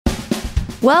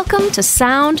Welcome to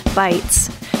Sound Bites,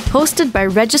 hosted by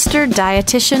registered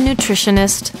dietitian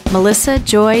nutritionist Melissa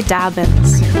Joy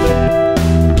Dobbins.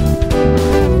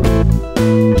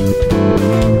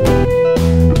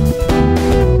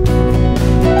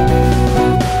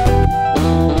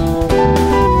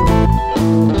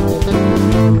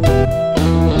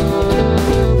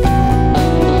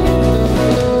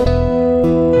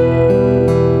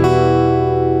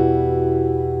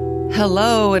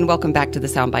 Hello, and welcome back to the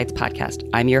Sound Bites podcast.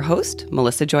 I'm your host,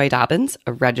 Melissa Joy Dobbins,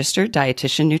 a registered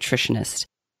dietitian nutritionist.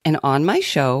 And on my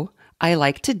show, I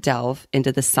like to delve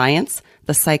into the science,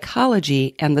 the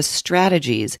psychology, and the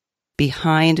strategies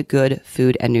behind good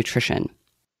food and nutrition.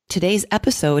 Today's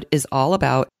episode is all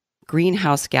about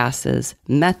greenhouse gases,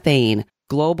 methane,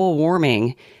 global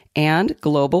warming, and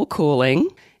global cooling,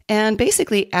 and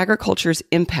basically agriculture's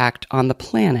impact on the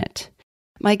planet.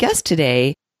 My guest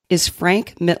today is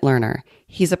Frank Mitloehner.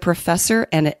 He's a professor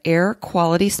and an air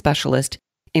quality specialist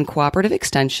in cooperative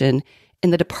extension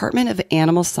in the Department of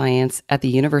Animal Science at the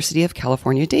University of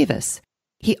California, Davis.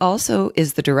 He also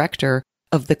is the director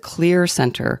of the CLEAR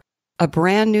Center, a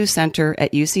brand new center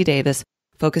at UC Davis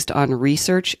focused on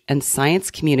research and science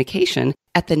communication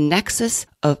at the nexus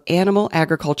of animal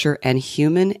agriculture and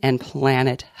human and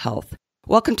planet health.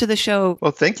 Welcome to the show.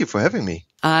 Well, thank you for having me.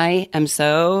 I am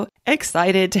so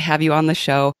excited to have you on the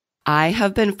show. I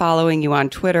have been following you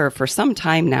on Twitter for some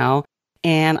time now,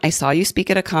 and I saw you speak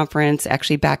at a conference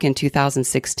actually back in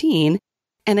 2016,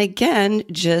 and again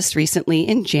just recently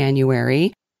in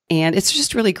January, and it's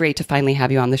just really great to finally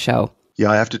have you on the show.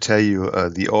 Yeah, I have to tell you,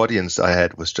 the audience I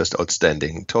had was just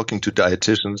outstanding. Talking to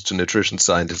dietitians, to nutrition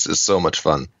scientists is so much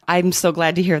fun. I'm so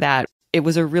glad to hear that. It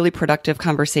was a really productive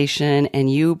conversation,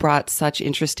 and you brought such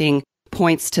interesting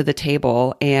points to the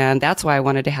table. And that's why I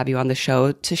wanted to have you on the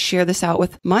show to share this out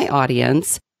with my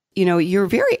audience. You know, you're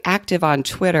very active on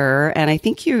Twitter, and I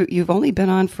think you've only been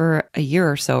on for a year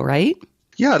or so, right?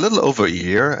 Yeah, a little over a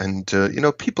year. And,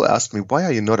 people ask me, why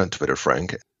are you not on Twitter,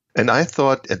 Frank? And I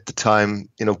thought at the time,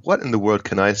 what in the world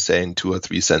can I say in 2 or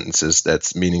 3 sentences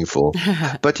that's meaningful?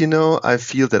 But, I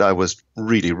feel that I was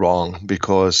really wrong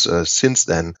because since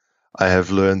then, I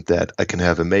have learned that I can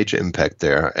have a major impact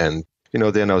there. And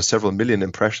there are now several million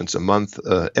impressions a month,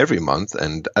 every month,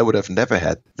 and I would have never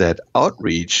had that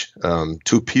outreach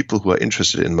to people who are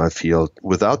interested in my field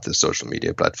without the social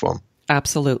media platform.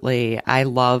 Absolutely. I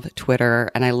love Twitter,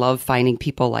 and I love finding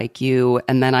people like you.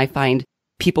 And then I find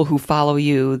people who follow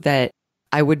you that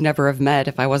I would never have met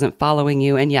if I wasn't following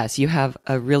you. And yes, you have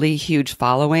a really huge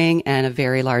following and a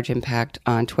very large impact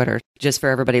on Twitter. Just for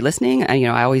everybody listening,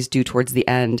 I always do towards the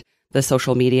end the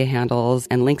social media handles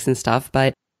and links and stuff,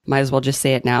 but might as well just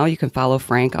say it now. You can follow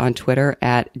Frank on Twitter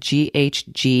at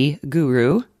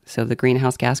GHG so the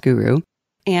greenhouse gas guru.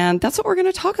 And that's what we're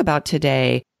going to talk about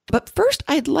today. But first,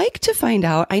 I'd like to find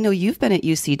out, I know you've been at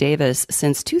UC Davis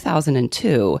since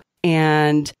 2002,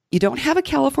 and you don't have a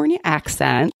California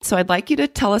accent. So I'd like you to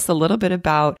tell us a little bit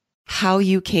about how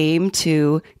you came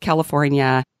to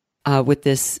California with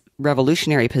this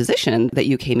revolutionary position that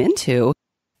you came into,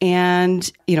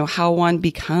 and, how one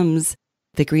becomes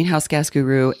the greenhouse gas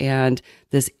guru and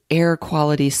this air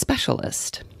quality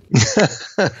specialist.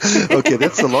 Okay,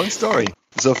 that's a long story.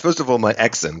 So first of all, my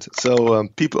accent. So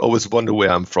people always wonder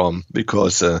where I'm from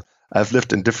because I've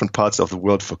lived in different parts of the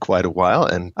world for quite a while.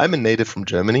 And I'm a native from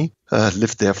Germany,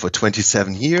 lived there for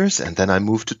 27 years. And then I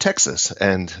moved to Texas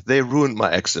and they ruined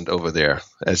my accent over there,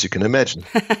 as you can imagine.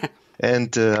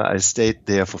 And I stayed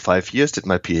there for 5 years, did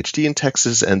my Ph.D. in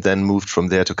Texas, and then moved from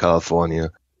there to California.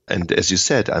 And as you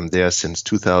said, I'm there since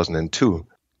 2002.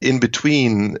 In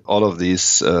between all of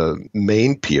these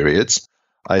main periods,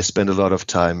 I spent a lot of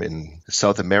time in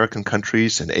South American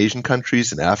countries, in Asian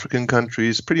countries, in African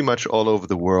countries, pretty much all over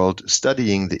the world,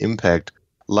 studying the impact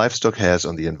livestock has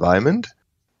on the environment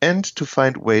and to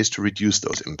find ways to reduce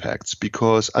those impacts,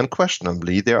 because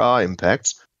unquestionably there are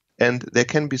impacts and they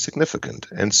can be significant.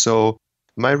 And so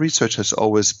my research has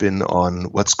always been on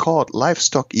what's called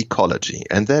livestock ecology,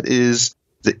 and that is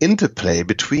the interplay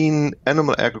between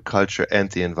animal agriculture and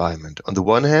the environment. On the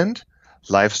one hand,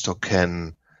 livestock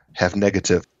can have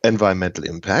negative environmental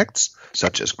impacts,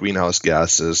 such as greenhouse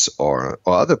gases or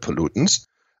other pollutants.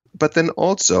 But then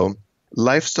also,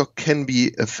 livestock can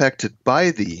be affected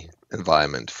by the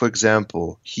environment. For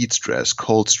example, heat stress,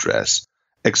 cold stress,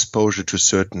 exposure to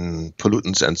certain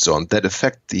pollutants and so on that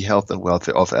affect the health and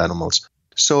welfare of animals.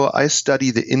 So I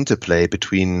study the interplay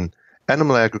between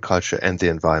animal agriculture and the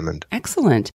environment.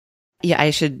 Excellent. Yeah, I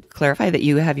should clarify that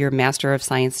you have your Master of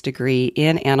Science degree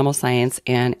in Animal Science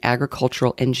and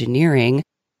Agricultural Engineering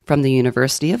from the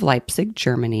University of Leipzig,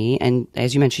 Germany. And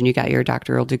as you mentioned, you got your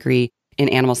doctoral degree in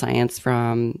animal science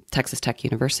from Texas Tech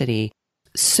University.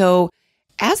 So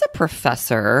as a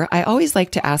professor, I always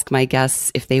like to ask my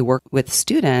guests if they work with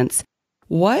students,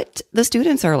 what the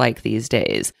students are like these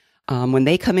days. When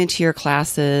they come into your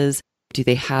classes, do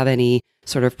they have any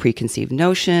sort of preconceived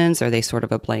notions? Are they sort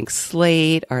of a blank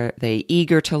slate? Are they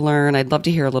eager to learn? I'd love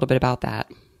to hear a little bit about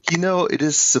that. You know, it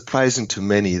is surprising to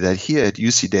many that here at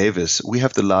UC Davis, we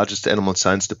have the largest animal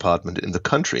science department in the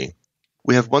country.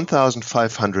 We have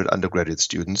 1,500 undergraduate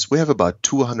students. We have about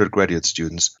 200 graduate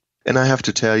students. And I have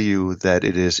to tell you that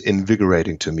it is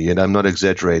invigorating to me, and I'm not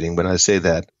exaggerating when I say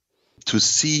that, to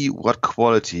see what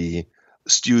quality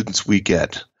students we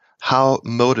get, how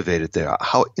motivated they are,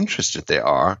 how interested they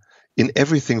are in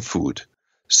everything food.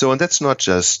 So, and that's not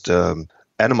just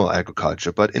animal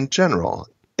agriculture, but in general,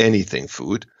 anything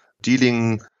food,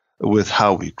 dealing with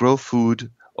how we grow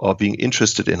food or being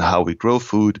interested in how we grow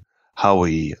food, how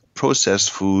we process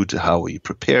food, how we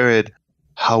prepare it,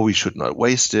 how we should not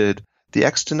waste it, the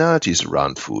externalities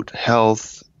around food,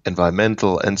 health,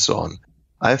 environmental, and so on.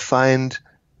 I find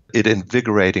it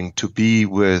invigorating to be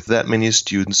with that many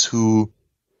students who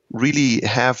really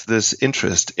have this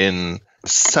interest in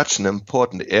such an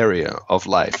important area of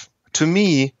life. To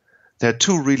me, there are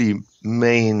two really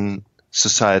main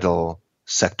societal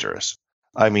sectors.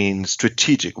 I mean,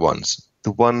 strategic ones.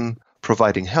 The one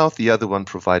providing health, the other one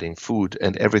providing food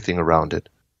and everything around it.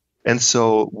 And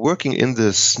so working in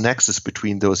this nexus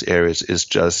between those areas is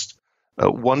just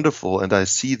wonderful. And I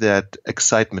see that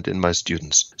excitement in my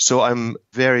students. So I'm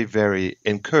very, very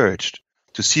encouraged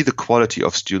to see the quality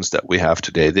of students that we have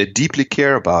today. They deeply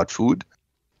care about food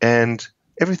and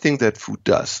everything that food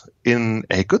does in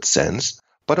a good sense,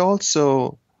 but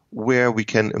also where we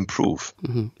can improve.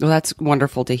 Mm-hmm. Well, that's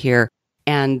wonderful to hear.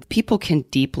 And people can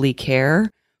deeply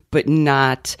care, but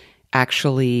not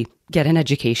actually get an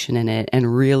education in it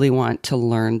and really want to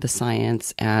learn the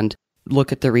science and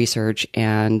look at the research.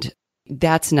 And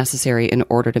that's necessary in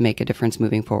order to make a difference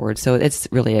moving forward. So it's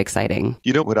really exciting.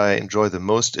 You know, what I enjoy the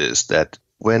most is that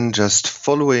when just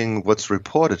following what's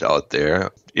reported out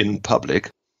there in public,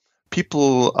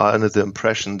 people are under the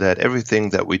impression that everything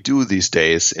that we do these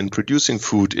days in producing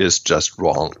food is just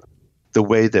wrong. The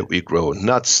way that we grow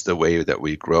nuts, the way that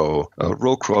we grow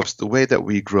row crops, the way that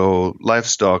we grow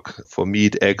livestock for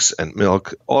meat, eggs, and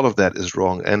milk, all of that is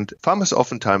wrong. And farmers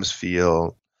oftentimes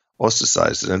feel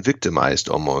ostracized and victimized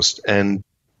almost and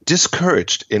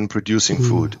discouraged in producing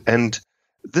food. And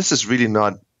this is really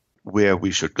not where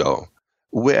we should go.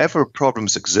 Wherever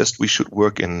problems exist, we should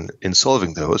work in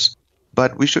solving those.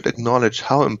 But we should acknowledge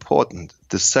how important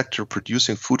the sector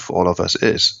producing food for all of us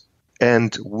is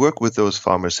and work with those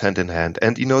farmers hand in hand.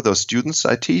 And, you know, those students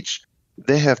I teach,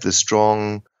 they have this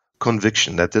strong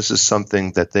conviction that this is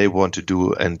something that they want to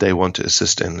do and they want to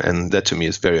assist in. And that to me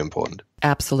is very important.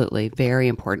 Absolutely. Very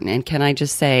important. And can I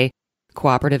just say,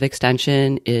 cooperative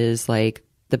extension is like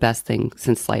the best thing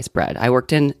since sliced bread. I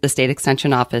worked in the state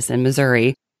extension office in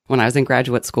Missouri when I was in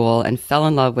graduate school and fell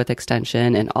in love with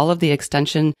extension and all of the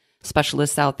extension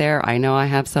specialists out there. I know I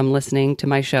have some listening to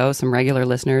my show, some regular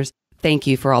listeners. Thank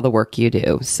you for all the work you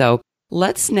do. So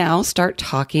let's now start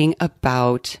talking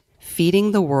about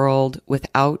feeding the world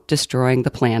without destroying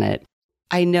the planet.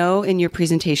 I know in your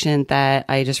presentation that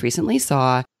I just recently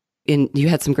saw, you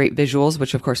had some great visuals,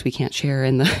 which of course we can't share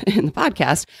in the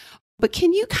podcast, but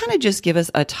can you kind of just give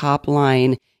us a top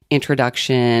line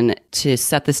introduction to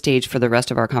set the stage for the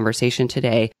rest of our conversation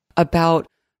today about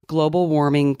global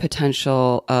warming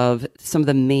potential of some of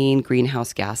the main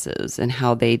greenhouse gases and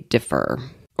how they differ?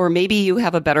 Or maybe you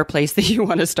have a better place that you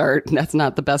want to start. That's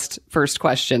not the best first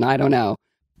question. I don't know.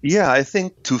 Yeah, I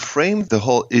think to frame the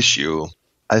whole issue,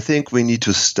 I think we need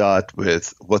to start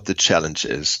with what the challenge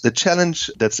is. The challenge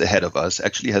that's ahead of us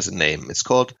actually has a name. It's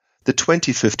called the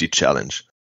 2050 Challenge.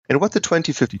 And what the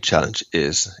 2050 Challenge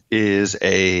is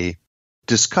a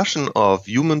discussion of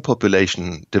human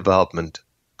population development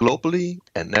globally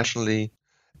and nationally,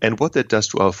 and what that does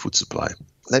to our food supply.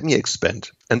 Let me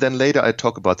expand. And then later I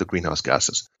talk about the greenhouse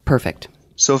gases. Perfect.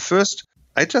 So first,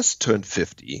 I just turned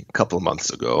 50 a couple of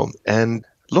months ago. And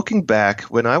looking back,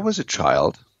 when I was a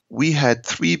child, we had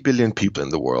 3 billion people in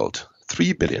the world.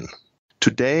 3 billion.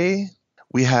 Today,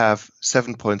 we have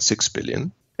 7.6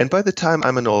 billion. And by the time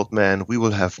I'm an old man, we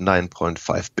will have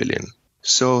 9.5 billion.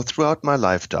 So throughout my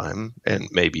lifetime, and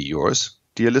maybe yours,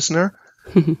 dear listener,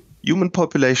 human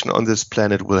population on this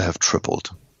planet will have tripled.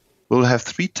 We'll have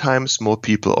 3 times more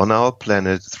people on our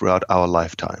planet throughout our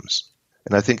lifetimes.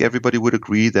 And I think everybody would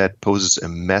agree that poses a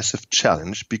massive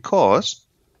challenge because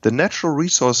the natural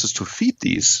resources to feed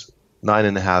these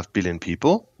 9.5 billion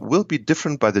people will be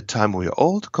different by the time we are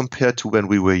old compared to when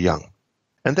we were young.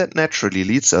 And that naturally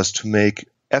leads us to make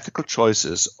ethical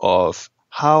choices of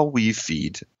how we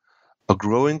feed a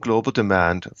growing global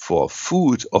demand for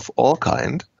food of all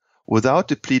kind without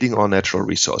depleting our natural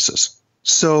resources.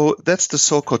 So that's the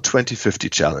so-called 2050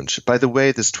 challenge. By the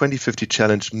way, this 2050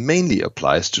 challenge mainly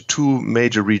applies to two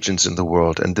major regions in the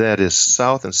world, and that is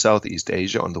South and Southeast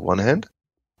Asia on the one hand,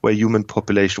 where human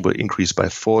population will increase by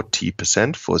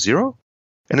 40%, 40,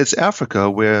 and it's Africa,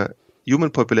 where human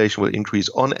population will increase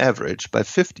on average by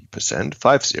 50%,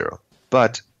 50.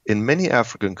 But in many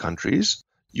African countries,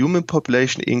 human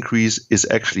population increase is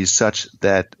actually such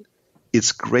that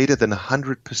it's greater than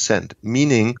 100%,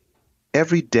 meaning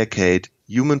every decade,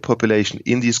 human population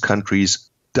in these countries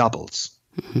doubles.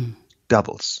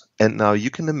 Doubles. And now you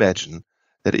can imagine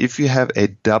that if you have a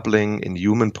doubling in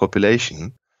human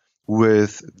population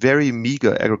with very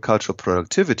meager agricultural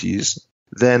productivities,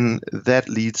 then that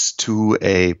leads to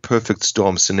a perfect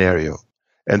storm scenario.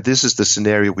 And this is the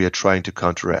scenario we are trying to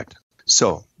counteract.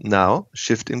 So now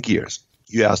shift in gears.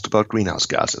 You asked about greenhouse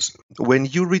gases. When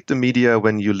you read the media,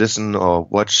 when you listen or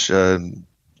watch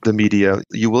the media,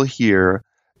 you will hear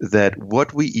that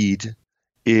what we eat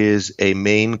is a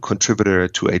main contributor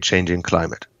to a changing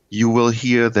climate. You will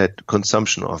hear that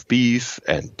consumption of beef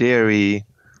and dairy,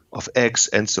 of eggs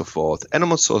and so forth,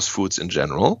 animal source foods in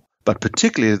general, but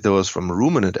particularly those from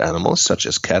ruminant animals such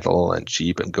as cattle and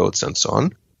sheep and goats and so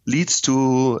on, leads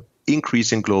to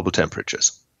increasing global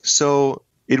temperatures. So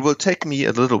it will take me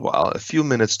a little while, a few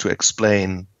minutes, to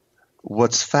explain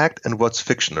what's fact and what's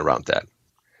fiction around that.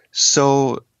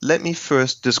 So let me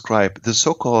first describe the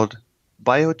so-called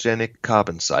biogenic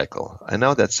carbon cycle. I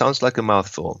know that sounds like a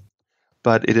mouthful,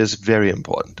 but it is very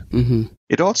important.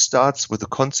 It all starts with the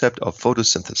concept of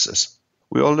photosynthesis.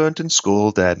 We all learned in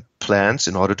school that plants,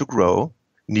 in order to grow,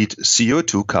 need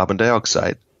CO2, carbon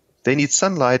dioxide. They need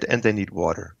sunlight and they need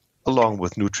water, along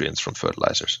with nutrients from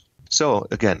fertilizers. So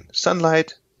again,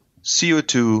 sunlight,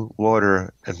 CO2,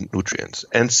 water, and nutrients.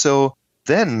 And so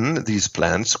then these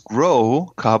plants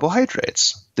grow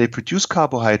carbohydrates. They produce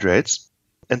carbohydrates,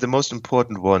 and the most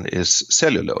important one is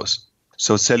cellulose.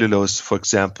 So cellulose, for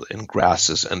example, in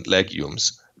grasses and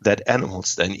legumes that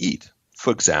animals then eat.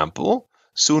 For example,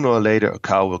 sooner or later a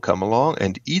cow will come along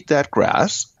and eat that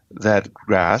grass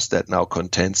that now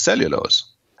contains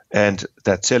cellulose. And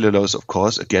that cellulose, of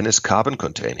course, again is carbon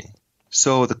containing.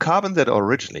 So the carbon that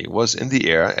originally was in the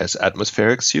air as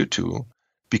atmospheric CO2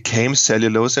 became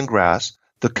cellulose in grass.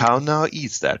 The cow now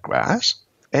eats that grass,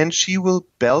 and she will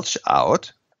belch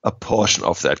out a portion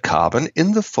of that carbon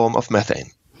in the form of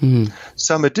methane.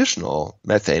 Some additional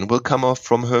methane will come off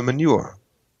from her manure.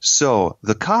 So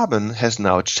the carbon has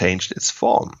now changed its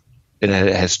form. It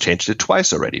has changed it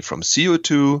twice already, from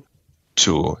CO2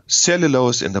 to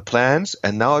cellulose in the plants,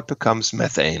 and now it becomes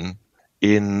methane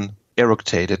in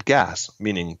eructated gas,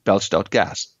 meaning belched out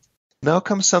gas. Now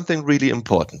comes something really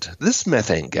important. This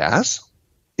methane gas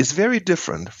is very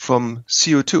different from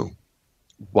CO2.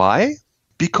 Why?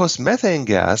 Because methane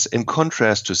gas, in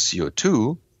contrast to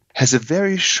CO2, has a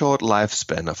very short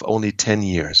lifespan of only 10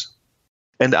 years.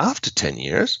 And after 10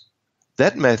 years,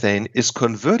 that methane is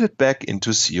converted back into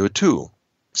CO2.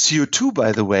 CO2,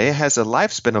 by the way, has a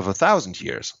lifespan of 1,000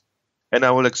 years. And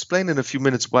I will explain in a few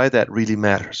minutes why that really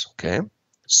matters, okay?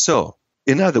 So,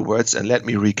 in other words, and let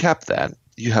me recap that,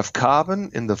 you have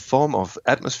carbon in the form of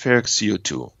atmospheric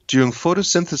CO2. During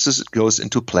photosynthesis, it goes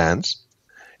into plants.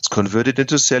 It's converted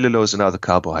into cellulose and other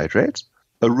carbohydrates.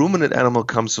 A ruminant animal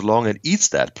comes along and eats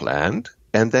that plant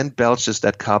and then belches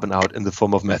that carbon out in the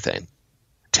form of methane.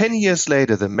 10 years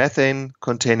later, the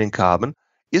methane-containing carbon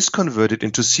is converted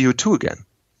into CO2 again.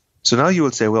 So now you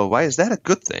will say, well, why is that a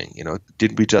good thing?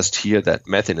 Didn't we just hear that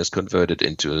methane is converted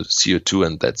into CO2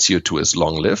 and that CO2 is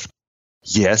long-lived?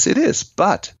 Yes, it is.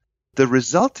 But the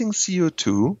resulting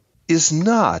CO2 is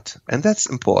not, and that's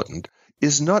important,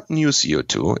 is not new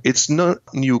CO2. It's not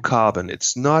new carbon.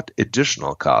 It's not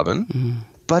additional carbon,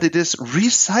 but it is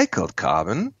recycled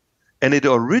carbon, and it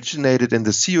originated in the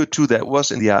CO2 that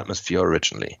was in the atmosphere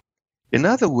originally. In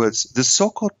other words, the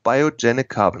so-called biogenic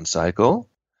carbon cycle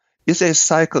is a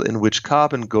cycle in which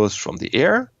carbon goes from the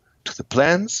air to the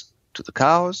plants, to the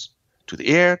cows, to the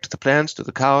air, to the plants, to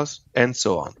the cows, and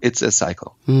so on. It's a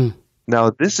cycle.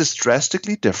 Now, this is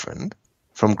drastically different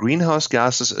from greenhouse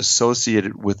gases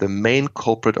associated with the main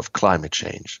culprit of climate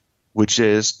change, which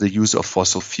is the use of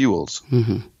fossil fuels.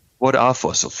 What are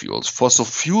fossil fuels? Fossil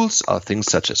fuels are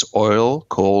things such as oil,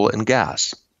 coal, and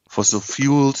gas. Fossil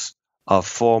fuels are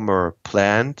former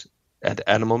plant and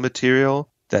animal material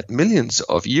that millions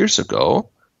of years ago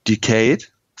decayed,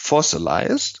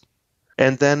 fossilized,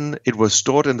 and then it was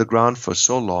stored in the ground for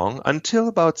so long until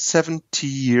about 70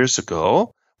 years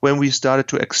ago when we started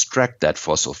to extract that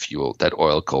fossil fuel, that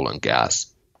oil, coal, and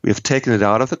gas. We have taken it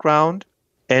out of the ground,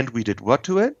 and we did what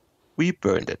to it? We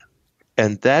burned it.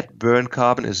 And that burned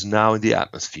carbon is now in the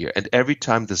atmosphere. And every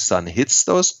time the sun hits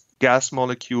those gas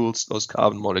molecules, those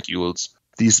carbon molecules,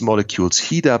 these molecules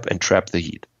heat up and trap the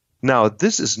heat. Now,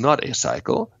 this is not a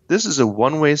cycle. This is a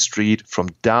one-way street from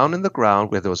down in the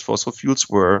ground where those fossil fuels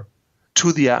were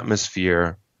to the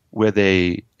atmosphere where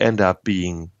they end up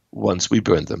being once we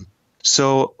burn them.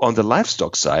 So on the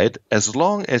livestock side, as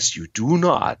long as you do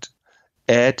not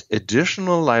add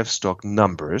additional livestock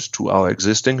numbers to our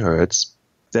existing herds,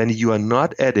 then you are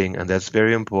not adding, and that's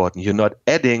very important, you're not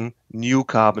adding new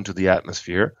carbon to the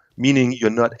atmosphere, meaning you're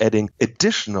not adding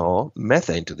additional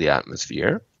methane to the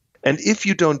atmosphere. And if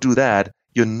you don't do that,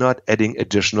 you're not adding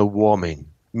additional warming,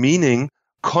 meaning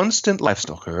constant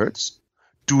livestock herds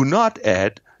do not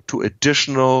add to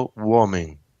additional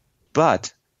warming.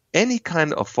 But any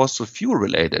kind of fossil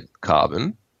fuel-related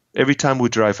carbon, every time we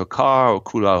drive a car or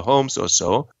cool our homes or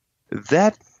so,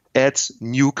 that adds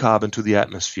new carbon to the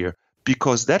atmosphere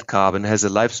because that carbon has a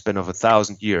lifespan of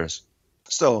 1,000 years.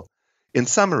 So, in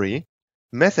summary,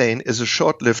 methane is a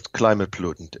short-lived climate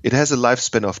pollutant. It has a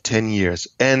lifespan of 10 years,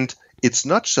 and it's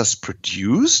not just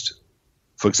produced,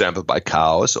 for example, by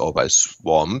cows or by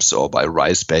swamps or by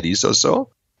rice paddies or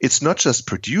so. It's not just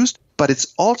produced, but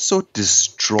it's also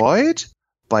destroyed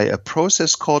by a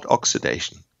process called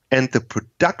oxidation. And the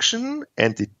production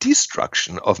and the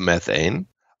destruction of methane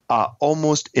are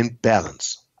almost in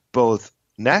balance, both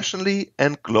nationally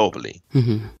and globally.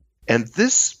 Mm-hmm. And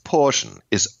this portion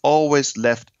is always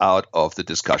left out of the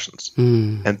discussions.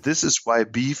 Mm. And this is why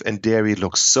beef and dairy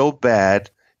look so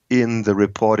bad in the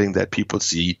reporting that people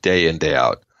see day in, day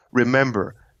out.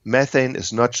 Remember, methane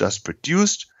is not just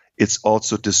produced, it's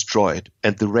also destroyed.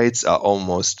 And the rates are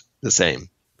almost the same.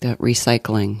 That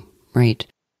recycling, right.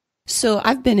 So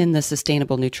I've been in the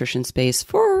sustainable nutrition space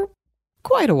for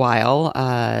quite a while,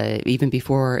 even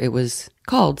before it was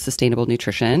called sustainable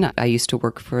nutrition. I used to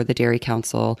work for the Dairy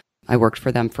Council. I worked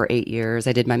for them for 8 years.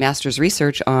 I did my master's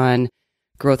research on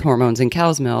growth hormones in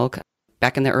cow's milk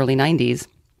back in the early 90s.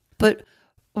 But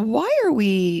why are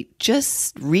we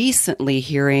just recently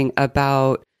hearing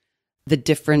about the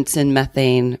difference in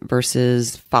methane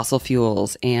versus fossil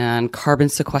fuels and carbon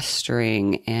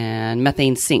sequestering and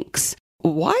methane sinks?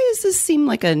 Why does this seem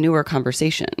like a newer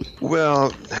conversation?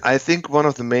 Well, I think one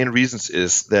of the main reasons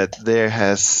is that there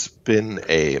has been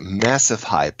a massive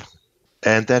hype.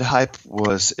 And that hype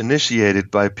was initiated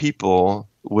by people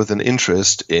with an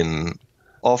interest in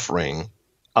offering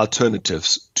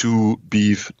alternatives to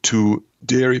beef, to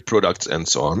dairy products, and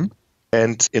so on.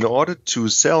 And in order to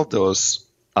sell those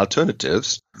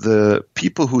alternatives, the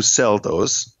people who sell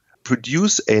those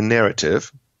produce a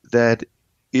narrative that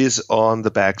is on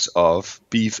the backs of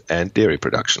beef and dairy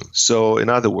production. So in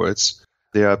other words,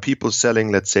 there are people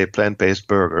selling, let's say, plant-based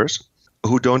burgers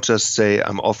who don't just say,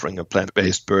 I'm offering a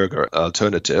plant-based burger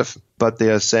alternative, but they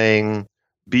are saying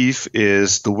beef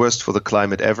is the worst for the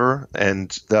climate ever,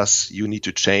 and thus you need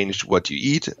to change what you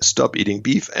eat, stop eating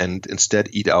beef, and instead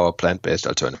eat our plant-based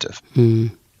alternative.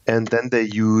 Mm. And then they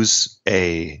use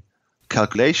a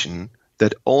calculation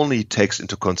that only takes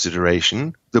into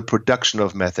consideration the production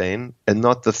of methane and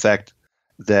not the fact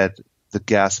that the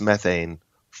gas methane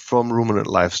from ruminant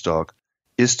livestock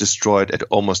is destroyed at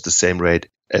almost the same rate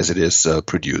as it is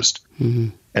produced. Mm-hmm.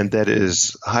 And that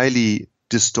is highly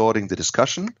distorting the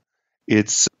discussion.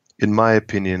 It's, in my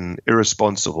opinion,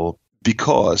 irresponsible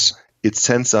because it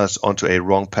sends us onto a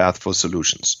wrong path for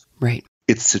solutions. Right.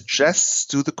 It suggests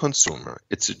to the consumer,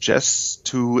 it suggests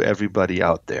to everybody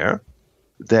out there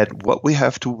that what we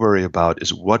have to worry about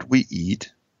is what we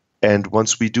eat. And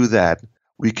once we do that,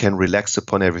 we can relax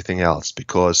upon everything else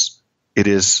because it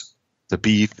is the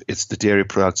beef, it's the dairy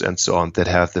products and so on that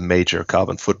have the major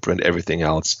carbon footprint. Everything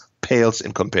else pales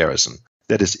in comparison.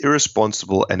 That is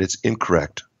irresponsible and it's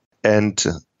incorrect. And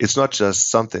it's not just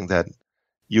something that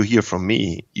you hear from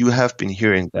me. You have been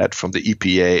hearing that from the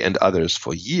EPA and others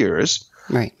for years.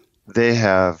 Right. They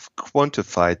have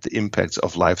quantified the impacts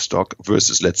of livestock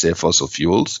versus, let's say, fossil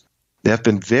fuels. They have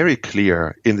been very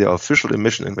clear in their official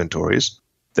emission inventories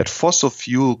that fossil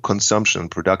fuel consumption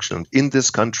and production in this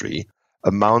country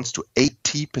amounts to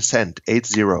 80%,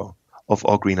 80, of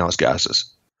all greenhouse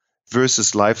gases,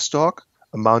 versus livestock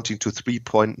amounting to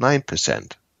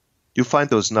 3.9%. You find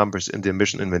those numbers in the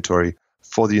emission inventory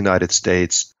for the United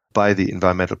States by the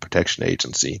Environmental Protection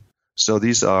Agency. So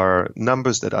these are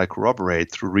numbers that I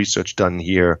corroborate through research done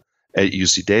here at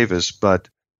UC Davis, but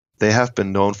they have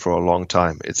been known for a long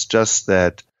time. It's just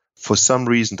that for some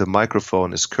reason the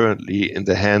microphone is currently in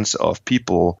the hands of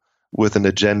people with an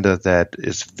agenda that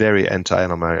is very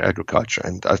anti-animal agriculture.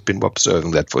 And I've been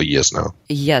observing that for years now.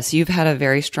 Yes, you've had a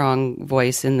very strong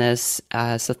voice in this,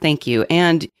 so thank you.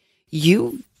 And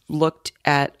you looked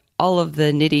at all of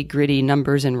the nitty-gritty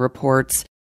numbers and reports.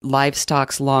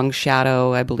 Livestock's long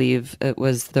shadow, I believe it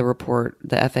was the report,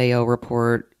 the FAO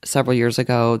report several years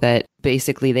ago, that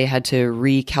basically they had to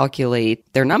recalculate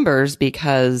their numbers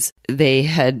because they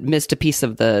had missed a piece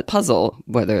of the puzzle,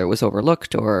 whether it was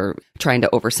overlooked or trying to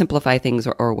oversimplify things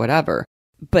or whatever.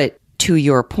 But to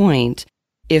your point,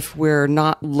 if we're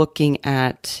not looking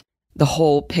at the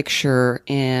whole picture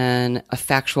in a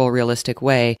factual, realistic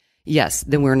way, yes,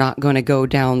 then we're not going to go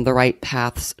down the right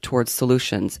paths towards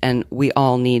solutions. And we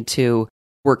all need to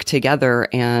work together,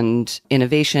 and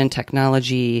innovation,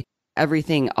 technology,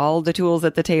 everything, all the tools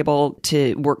at the table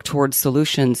to work towards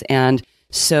solutions. And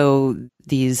so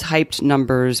these hyped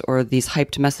numbers or these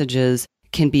hyped messages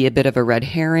can be a bit of a red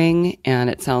herring.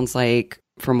 And it sounds like,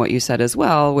 from what you said as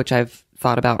well, which I've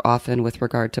thought about often with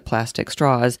regard to plastic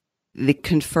straws, they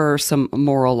confer some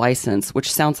moral license,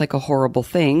 which sounds like a horrible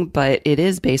thing, but it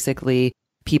is basically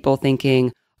people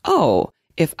thinking, oh,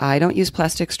 if I don't use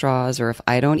plastic straws, or if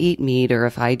I don't eat meat, or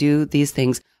if I do these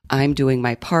things, I'm doing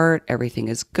my part, everything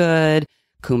is good,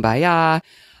 kumbaya.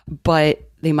 But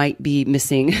they might be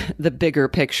missing the bigger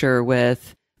picture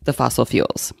with the fossil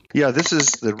fuels. Yeah, this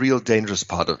is the real dangerous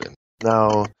part of it.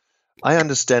 Now, I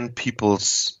understand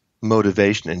people's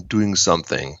motivation in doing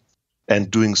something and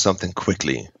doing something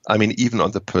quickly. I mean, even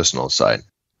on the personal side.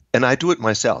 And I do it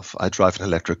myself. I drive an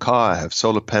electric car, I have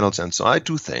solar panels, and so I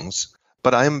do things.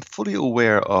 But I'm fully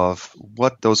aware of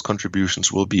what those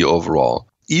contributions will be overall.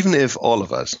 Even if all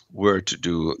of us were to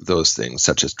do those things,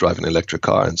 such as drive an electric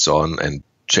car and so on, and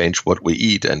change what we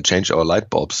eat and change our light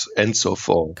bulbs and so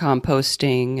forth.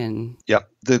 Composting and... Yeah,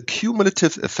 the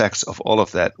cumulative effects of all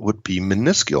of that would be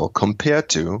minuscule compared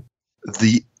to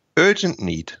the urgent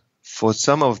need for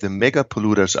some of the mega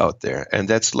polluters out there, and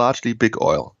that's largely big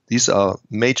oil. These are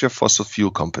major fossil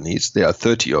fuel companies. There are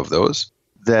 30 of those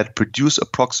that produce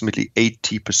approximately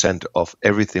 80% of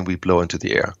everything we blow into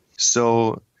the air.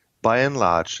 So by and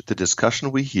large, the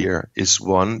discussion we hear is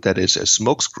one that is a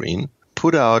smokescreen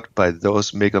put out by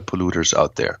those mega polluters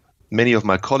out there. Many of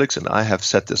my colleagues and I have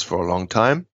said this for a long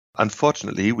time.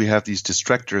 Unfortunately, we have these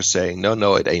distractors saying,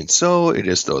 no, it ain't so. It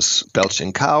is those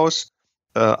belching cows.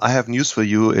 I have news for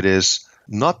you. It is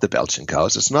not the belching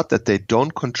cows. It's not that they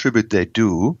don't contribute, they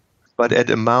do, but at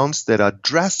amounts that are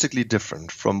drastically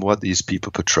different from what these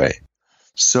people portray.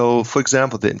 So, for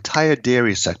example, the entire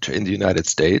dairy sector in the United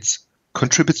States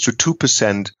contributes to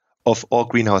 2% of all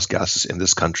greenhouse gases in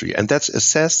this country. And that's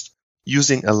assessed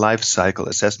using a life cycle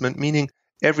assessment, meaning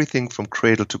everything from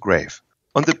cradle to grave.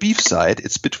 On the beef side,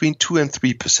 it's between 2 and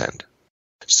 3%.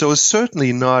 So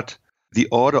certainly not the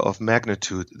order of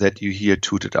magnitude that you hear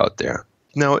tooted out there.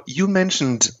 Now, you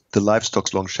mentioned the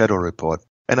Livestock's Long Shadow report,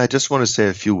 and I just want to say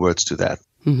a few words to that.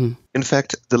 Mm-hmm. In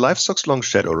fact, the Livestock's Long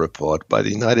Shadow report by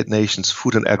the United Nations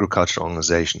Food and Agriculture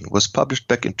Organization was published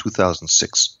back in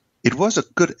 2006. It was a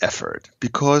good effort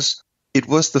because it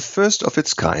was the first of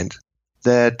its kind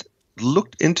that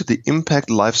looked into the impact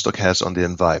livestock has on the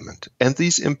environment, and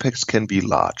these impacts can be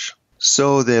large.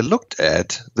 So they looked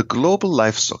at the global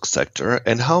livestock sector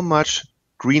and how much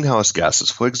greenhouse gases,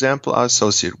 for example, are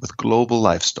associated with global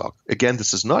livestock. Again,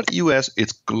 this is not US,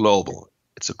 it's global.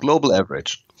 It's a global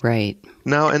average. Right.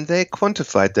 Now, and they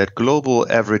quantified that global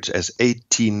average as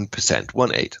 18%,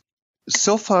 1/8.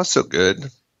 So far, so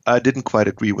good. I didn't quite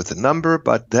agree with the number,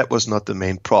 but that was not the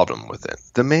main problem with it.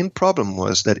 The main problem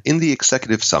was that in the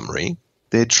executive summary,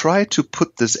 they tried to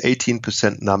put this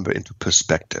 18% number into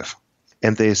perspective.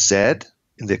 And they said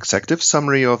in the executive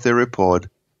summary of their report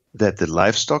that the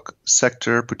livestock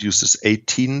sector produces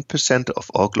 18%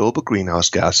 of all global greenhouse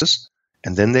gases.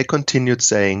 And then they continued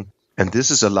saying, and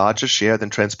this is a larger share than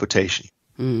transportation.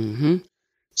 Mm-hmm.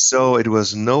 So it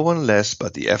was no one less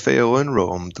but the FAO in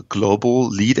Rome, the global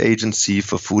lead agency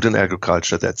for food and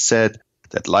agriculture, that said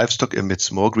that livestock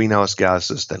emits more greenhouse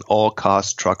gases than all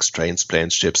cars, trucks, trains,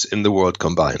 planes, ships in the world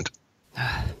combined.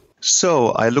 So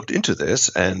I looked into this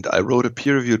and I wrote a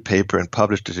peer-reviewed paper and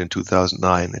published it in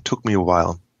 2009. It took me a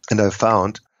while, and I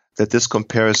found that this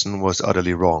comparison was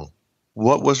utterly wrong.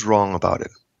 What was wrong about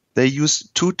it? They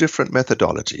used two different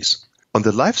methodologies. On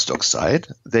the livestock side,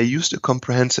 they used a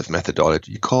comprehensive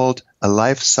methodology called a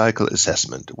life cycle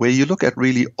assessment, where you look at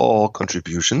really all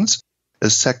contributions a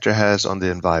sector has on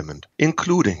the environment,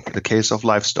 including, in the case of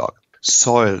livestock,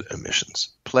 soil emissions,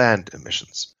 plant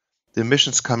emissions, the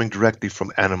emissions coming directly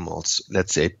from animals,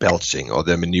 let's say belching or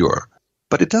their manure.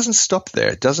 But it doesn't stop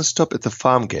there. It doesn't stop at the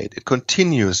farm gate. It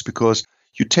continues because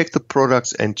You take the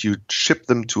products and you ship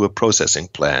them to a processing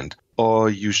plant, or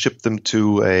you ship them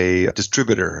to a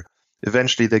distributor.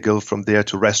 Eventually, they go from there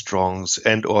to restaurants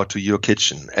and or to your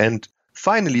kitchen. And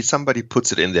finally, somebody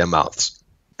puts it in their mouths.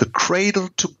 The cradle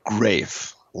to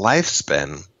grave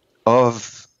lifespan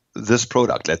of this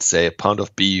product, let's say a pound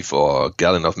of beef or a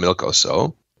gallon of milk or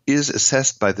so, is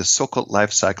assessed by the so-called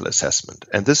life cycle assessment.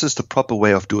 And this is the proper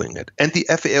way of doing it. And the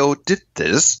FAO did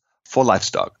this for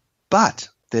livestock. But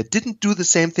they didn't do the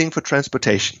same thing for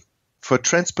transportation. For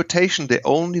transportation, they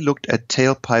only looked at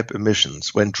tailpipe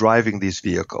emissions when driving these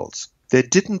vehicles. They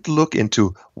didn't look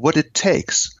into what it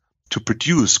takes to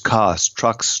produce cars,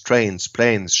 trucks, trains,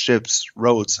 planes, ships,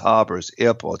 roads, harbors,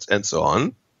 airports, and so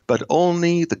on, but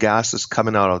only the gases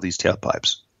coming out of these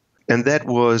tailpipes. And that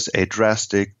was a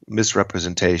drastic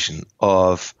misrepresentation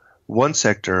of one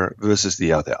sector versus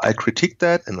the other. I critiqued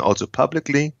that, and also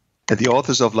publicly, and the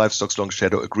authors of Livestock's Long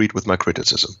Shadow agreed with my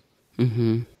criticism.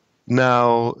 Mm-hmm.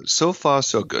 Now, so far,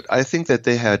 so good. I think that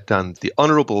they had done the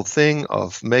honorable thing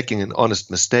of making an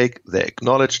honest mistake. They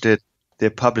acknowledged it. They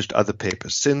published other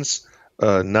papers since.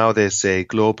 Now they say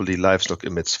globally livestock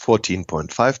emits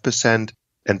 14.5%,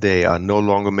 and they are no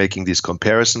longer making these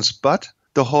comparisons. But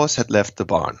the horse had left the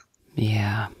barn.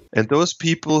 Yeah. And those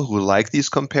people who like these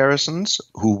comparisons,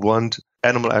 who want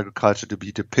animal agriculture to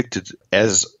be depicted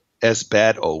as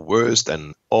bad or worse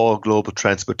than all global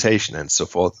transportation and so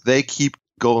forth, they keep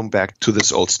going back to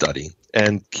this old study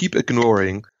and keep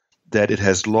ignoring that it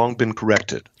has long been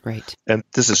corrected. Right. And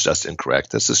this is just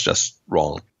incorrect. This is just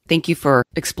wrong. Thank you for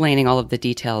explaining all of the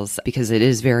details, because it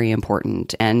is very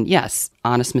important. And yes,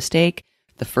 honest mistake,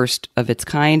 the first of its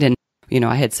kind. And,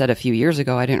 I had said a few years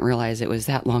ago, I didn't realize it was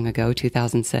that long ago,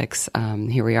 2006.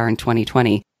 Here we are in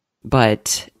 2020.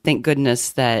 But thank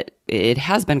goodness that it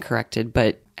has been corrected.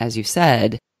 But as you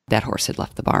said, that horse had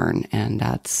left the barn. And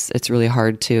it's really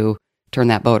hard to turn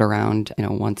that boat around,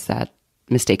 once that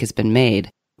mistake has been made.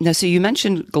 Now, so you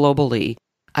mentioned globally.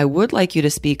 I would like you to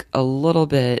speak a little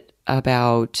bit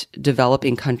about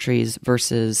developing countries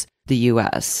versus the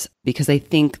U.S., because I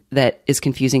think that is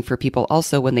confusing for people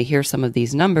also when they hear some of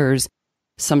these numbers.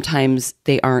 Sometimes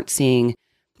they aren't seeing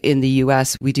in the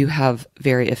U.S., we do have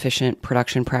very efficient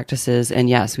production practices. And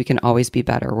yes, we can always be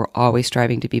better. We're always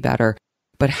striving to be better.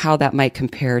 But how that might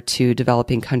compare to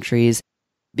developing countries,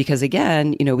 because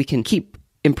again, we can keep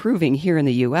improving here in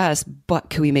the U.S., but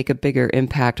can we make a bigger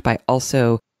impact by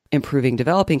also improving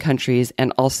developing countries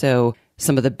and also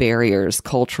some of the barriers,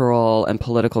 cultural and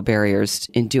political barriers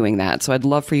in doing that? So I'd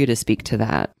love for you to speak to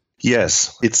that.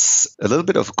 Yes, it's a little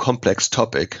bit of a complex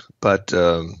topic, but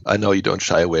I know you don't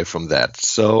shy away from that.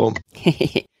 So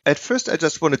at first, I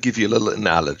just want to give you a little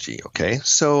analogy, okay?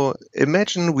 So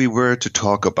imagine we were to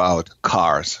talk about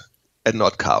cars and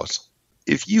not cows.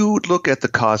 If you look at the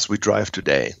cars we drive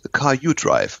today, the car you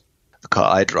drive, the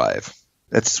car I drive,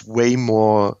 that's way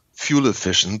more fuel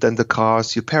efficient than the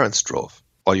cars your parents drove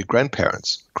or your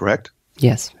grandparents, correct?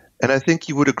 Yes. And I think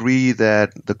you would agree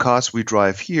that the cars we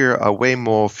drive here are way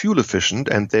more fuel efficient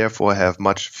and therefore have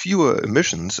much fewer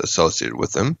emissions associated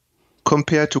with them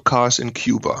compared to cars in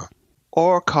Cuba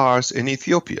or cars in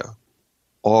Ethiopia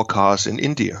or cars in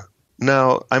India.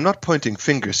 Now, I'm not pointing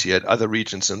fingers here at other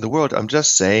regions in the world. I'm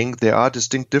just saying there are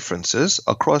distinct differences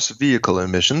across vehicle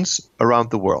emissions around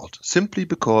the world, simply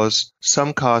because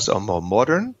some cars are more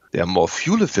modern, they are more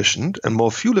fuel efficient, and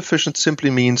more fuel efficient simply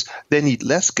means they need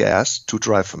less gas to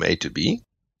drive from A to B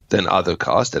than other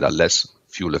cars that are less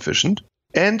fuel efficient.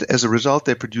 And as a result,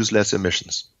 they produce less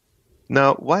emissions.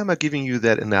 Now, why am I giving you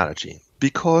that analogy?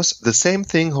 Because the same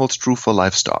thing holds true for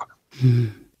livestock.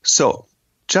 So,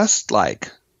 just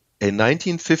like a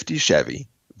 1950 Chevy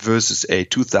versus a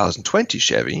 2020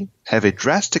 Chevy have a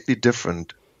drastically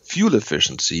different fuel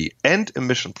efficiency and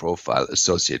emission profile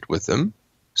associated with them,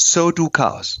 so do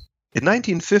cars. In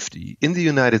 1950, in the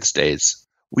United States,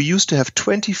 we used to have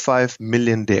 25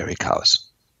 million dairy cows.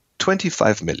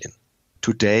 25 million.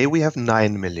 Today we have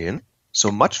 9 million, so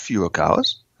much fewer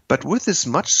cows. But with this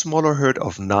much smaller herd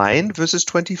of 9 versus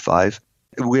 25,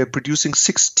 we are producing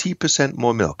 60%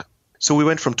 more milk. So we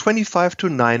went from 25 to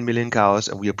 9 million cows,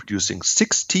 and we are producing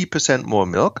 60% more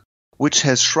milk, which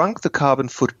has shrunk the carbon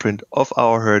footprint of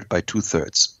our herd by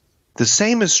 2/3. The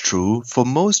same is true for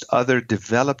most other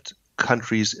developed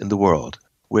countries in the world,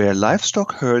 where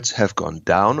livestock herds have gone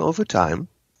down over time,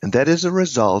 and that is a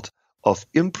result of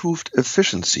improved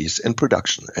efficiencies in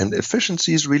production. And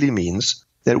efficiencies really means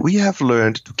that we have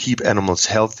learned to keep animals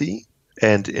healthy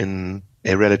and in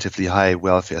a relatively high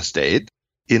welfare state,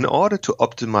 in order to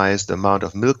optimize the amount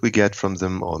of milk we get from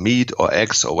them, or meat, or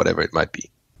eggs, or whatever it might be.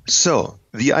 So,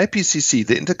 The IPCC,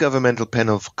 the Intergovernmental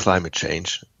Panel for Climate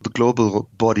Change, the global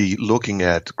body looking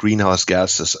at greenhouse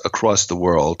gases across the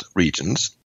world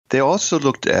regions, they also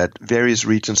looked at various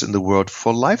regions in the world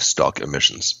for livestock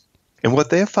emissions. And what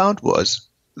they found was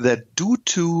that due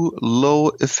to low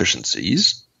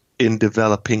efficiencies in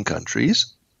developing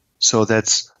countries, so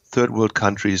that's third world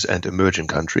countries and emerging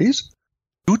countries,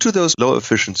 due to those low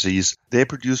efficiencies, they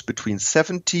produce between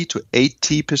 70 to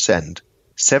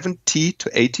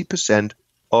 80%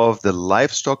 of the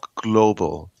livestock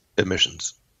global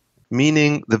emissions,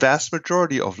 meaning the vast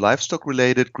majority of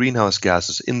livestock-related greenhouse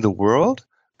gases in the world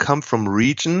come from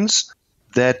regions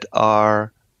that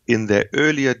are in their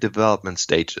earlier development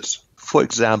stages. For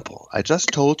example, I just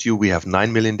told you we have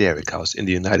 9 million dairy cows in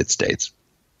the United States.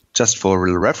 Just for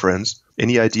a reference,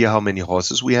 any idea how many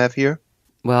horses we have here?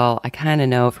 Well, I kind of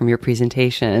know from your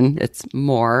presentation, it's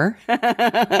more.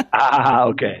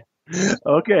 Okay.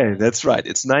 Okay, that's right.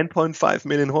 It's 9.5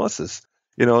 million horses.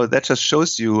 That just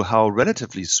shows you how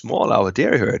relatively small our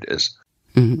dairy herd is.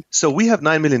 Mm-hmm. So we have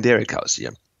 9 million dairy cows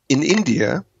here. In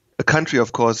India, a country,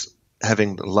 of course,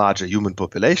 having a larger human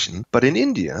population, but in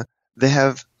India, they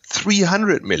have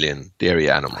 300 million dairy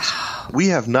animals. We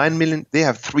have 9 million, they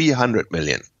have 300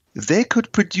 million. They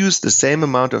could produce the same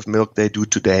amount of milk they do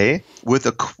today with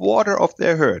a quarter of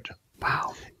their herd.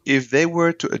 Wow. If they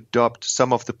were to adopt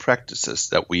some of the practices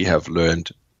that we have learned,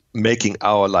 making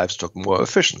our livestock more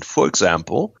efficient, for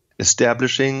example,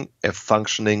 establishing a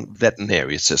functioning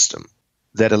veterinary system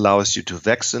that allows you to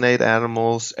vaccinate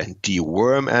animals and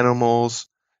deworm animals,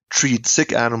 treat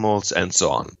sick animals, and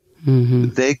so on. Mm-hmm.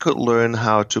 They could learn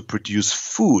how to produce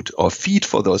food or feed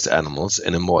for those animals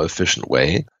in a more efficient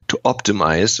way to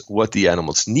optimize what the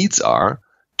animals' needs are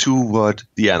to what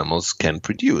the animals can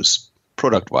produce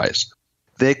product-wise.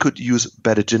 They could use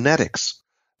better genetics.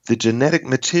 The genetic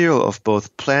material of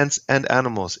both plants and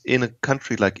animals in a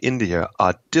country like India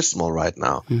are dismal right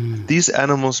now. Mm. These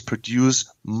animals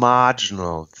produce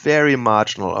very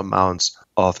marginal amounts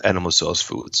of animal source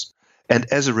foods. And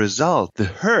as a result, the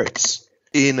herds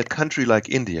in a country like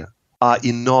India are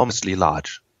enormously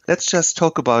large. Let's just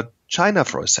talk about China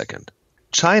for a second.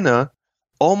 China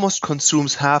almost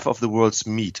consumes half of the world's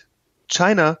meat.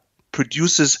 China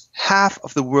produces half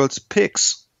of the world's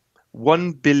pigs,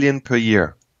 1 billion per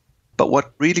year. But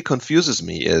what really confuses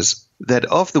me is that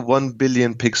of the 1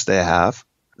 billion pigs they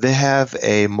have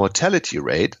a mortality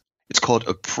rate. It's called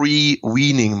a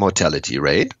pre-weaning mortality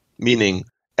rate, meaning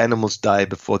animals die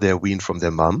before they're weaned from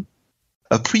their mom.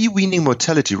 A pre-weaning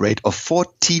mortality rate of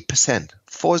 40%,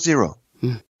 40.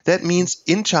 That means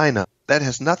in China, that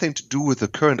has nothing to do with the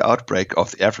current outbreak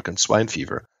of the African swine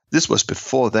fever. This was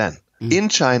before then. In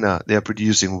China, they are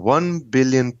producing 1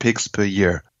 billion pigs per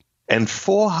year, and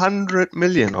 400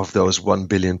 million of those 1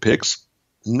 billion pigs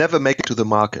never make it to the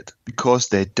market because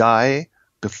they die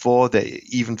before they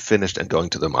even finished and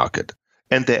going to the market,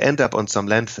 and they end up on some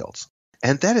landfills.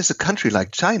 And that is a country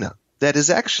like China that is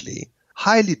actually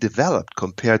highly developed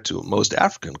compared to most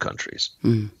African countries.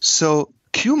 So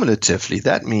cumulatively,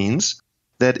 that means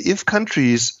that if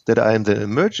countries that are in the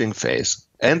emerging phase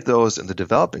and those in the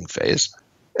developing phase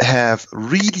have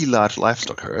really large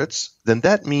livestock herds, then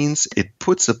that means it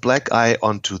puts a black eye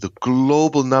onto the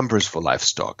global numbers for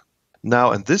livestock.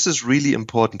 Now, and this is really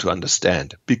important to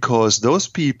understand, because those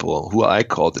people who I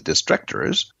call the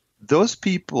distractors, those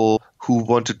people who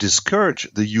want to discourage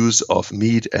the use of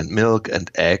meat and milk and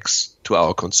eggs to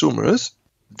our consumers,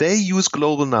 they use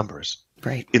global numbers.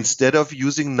 Right. Instead of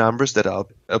using numbers that are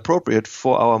appropriate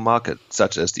for our market,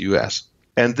 such as the US.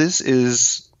 And this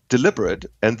is deliberate,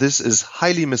 and this is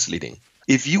highly misleading.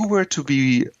 If you were to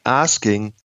be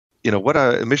asking, what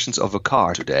are emissions of a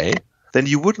car today, then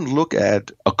you wouldn't look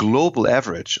at a global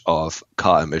average of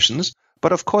car emissions,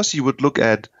 but of course you would look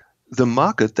at the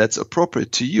market that's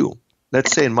appropriate to you.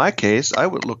 Let's say in my case, I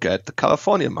would look at the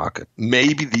California market,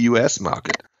 maybe the US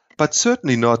market, but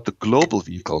certainly not the global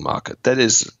vehicle market. That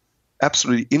is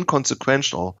absolutely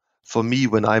inconsequential for me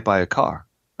when I buy a car.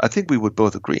 I think we would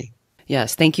both agree.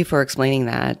 Yes, thank you for explaining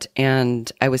that. And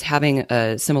I was having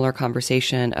a similar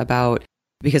conversation about,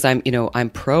 because I'm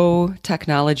pro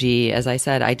technology. As I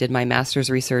said, I did my master's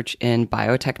research in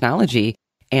biotechnology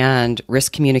and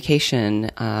risk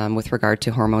communication with regard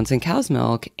to hormones in cow's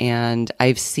milk. And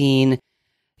I've seen,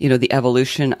 the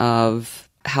evolution of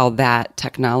how that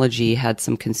technology had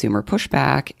some consumer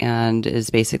pushback and is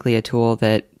basically a tool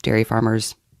that dairy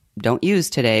farmers don't use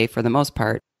today for the most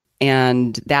part.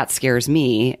 And that scares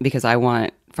me because I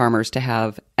want farmers to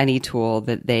have any tool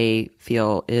that they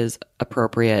feel is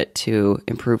appropriate to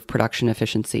improve production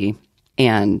efficiency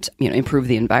and, improve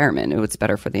the environment. It's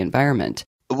better for the environment.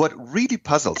 What really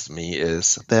puzzles me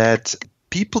is that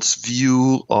people's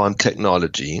view on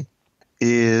technology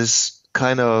is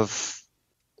kind of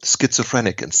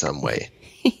schizophrenic in some way.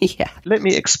 Yeah. Let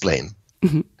me explain.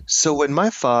 Mhm. So when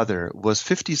my father was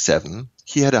 57,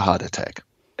 he had a heart attack.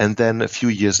 And then a few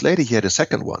years later, he had a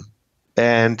second one.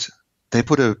 And they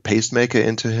put a pacemaker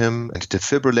into him and a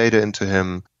defibrillator into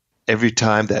him. Every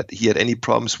time that he had any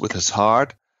problems with his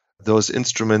heart, those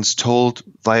instruments told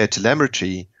via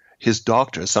telemetry his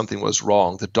doctor something was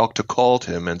wrong. The doctor called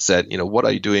him and said, what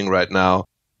are you doing right now?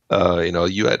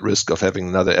 You're at risk of having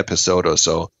another episode or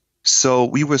so. So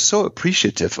we were so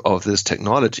appreciative of this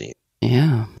technology.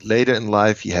 Yeah. Later in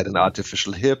life, he had an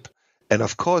artificial hip. And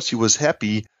of course, he was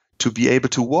happy to be able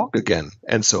to walk again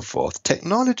and so forth.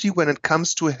 Technology, when it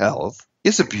comes to health,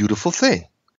 is a beautiful thing.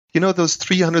 Those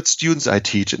 300 students I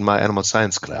teach in my animal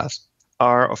science class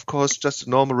are, of course, just a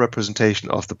normal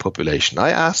representation of the population. I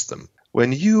ask them,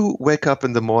 when you wake up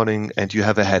in the morning and you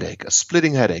have a headache, a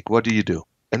splitting headache, what do?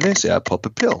 And they say, I pop a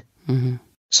pill. Mm-hmm.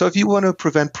 So if you want to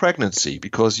prevent pregnancy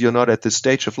because you're not at this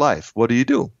stage of life, what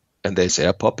do? And they say,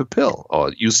 I pop a pill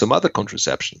or use some other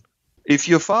contraception. If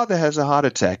your father has a heart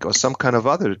attack or some kind of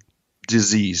other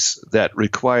disease that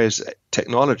requires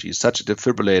technology, such a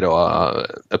defibrillator or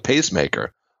a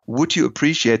pacemaker, would you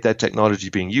appreciate that technology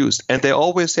being used? And they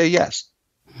always say yes.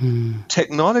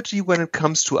 Technology, when it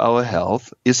comes to our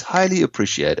health, is highly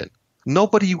appreciated.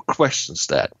 Nobody questions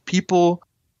that. People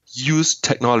use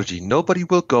technology. Nobody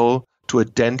will go to a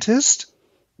dentist,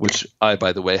 which I,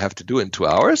 by the way, have to do in 2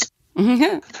 hours,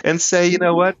 and say, you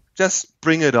know what, just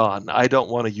bring it on. I don't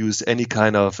want to use any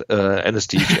kind of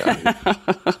anesthesia.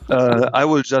 I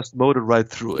will just motor right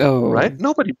through it, right?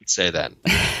 Nobody would say that.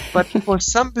 But for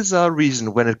some bizarre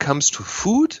reason, when it comes to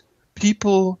food,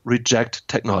 people reject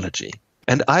technology.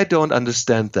 And I don't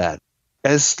understand that.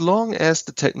 As long as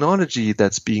the technology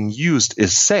that's being used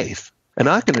is safe, and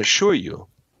I can assure you,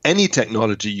 any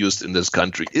technology used in this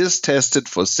country is tested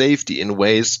for safety in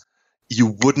ways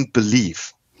you wouldn't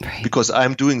believe. Right. Because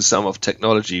I'm doing some of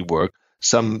technology work,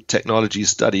 some technology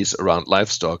studies around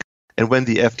livestock. And when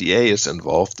the FDA is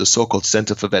involved, the so-called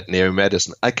Center for Veterinary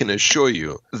Medicine, I can assure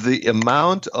you the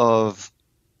amount of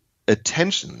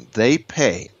attention they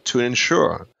pay to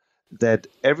ensure that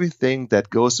everything that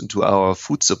goes into our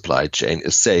food supply chain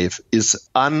is safe is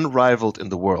unrivaled in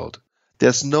the world.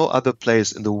 There's no other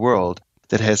place in the world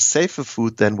that has safer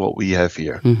food than what we have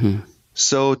here. Mm-hmm.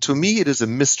 So to me, it is a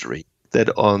mystery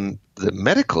that on the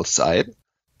medical side,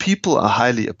 people are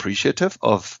highly appreciative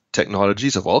of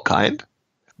technologies of all kind.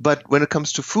 But when it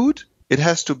comes to food, it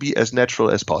has to be as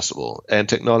natural as possible. And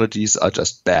technologies are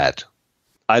just bad.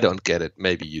 I don't get it.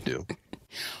 Maybe you do.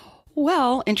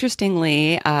 Well,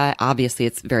 interestingly, obviously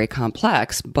it's very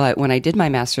complex, but when I did my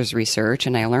master's research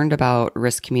and I learned about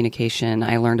risk communication,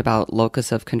 I learned about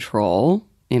locus of control,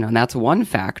 and that's one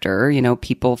factor.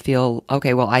 People feel,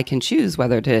 okay, well, I can choose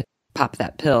whether to pop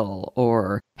that pill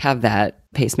or have that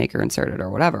pacemaker inserted or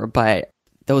whatever, but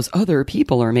those other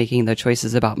people are making the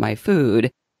choices about my food.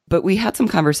 But we had some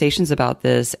conversations about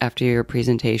this after your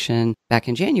presentation back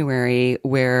in January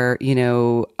where,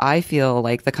 I feel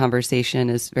like the conversation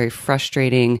is very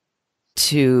frustrating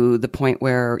to the point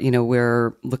where,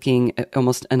 we're looking at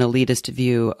almost an elitist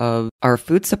view of our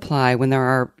food supply when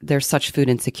there's such food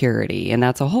insecurity. And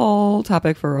that's a whole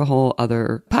topic for a whole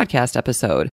other podcast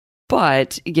episode.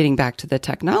 But getting back to the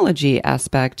technology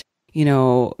aspect,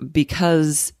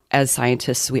 because as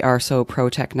scientists, we are so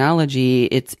pro-technology,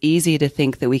 it's easy to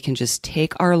think that we can just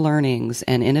take our learnings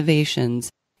and innovations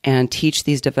and teach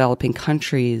these developing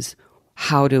countries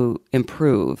how to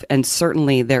improve. And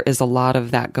certainly there is a lot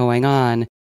of that going on.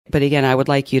 But again, I would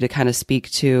like you to kind of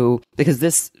speak to, because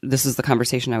this is the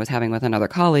conversation I was having with another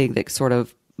colleague that sort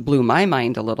of blew my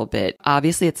mind a little bit.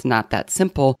 Obviously, it's not that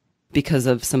simple because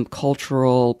of some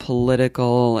cultural,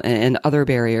 political, and other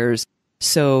barriers.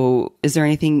 So is there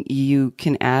anything you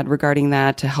can add regarding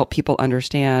that to help people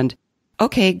understand,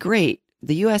 okay, great,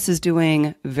 the U.S. is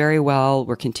doing very well,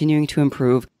 we're continuing to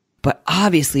improve, but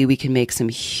obviously we can make some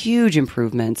huge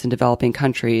improvements in developing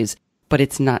countries, but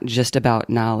it's not just about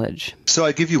knowledge. So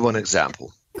I give you one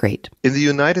example. Great. In the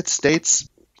United States,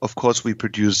 of course, we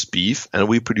produce beef, and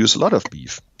we produce a lot of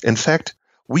beef. In fact,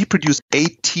 we produce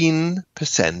 18%,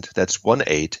 that's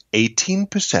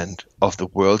 18% of the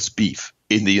world's beef.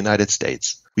 In the United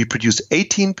States, we produce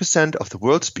 18% of the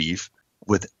world's beef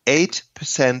with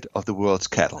 8% of the world's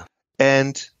cattle.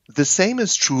 And the same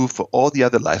is true for all the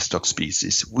other livestock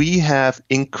species. We have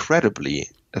incredibly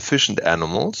efficient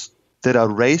animals that are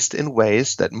raised in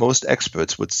ways that most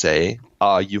experts would say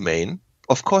are humane.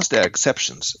 Of course, there are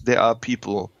exceptions. There are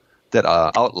people that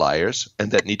are outliers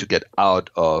and that need to get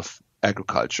out of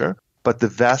agriculture. but the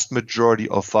vast majority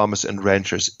of farmers and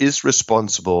ranchers is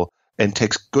responsible and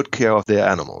takes good care of their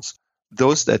animals.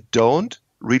 Those that don't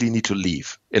really need to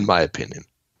leave, in my opinion.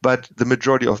 But the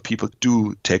majority of people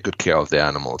do take good care of their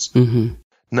animals. Mm-hmm.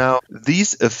 Now,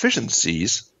 these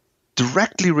efficiencies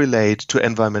directly relate to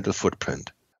environmental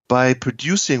footprint. By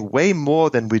producing way more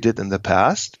than we did in the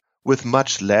past with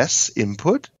much less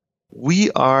input,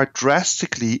 we are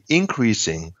drastically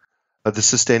increasing the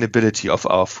sustainability of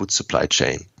our food supply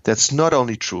chain. That's not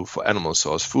only true for animal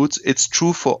source foods, it's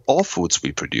true for all foods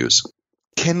we produce.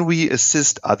 Can we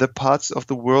assist other parts of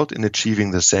the world in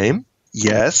achieving the same?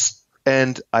 Yes.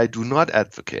 And I do not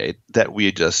advocate that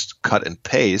we just cut and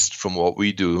paste from what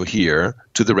we do here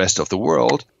to the rest of the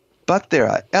world. But there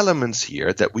are elements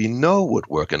here that we know would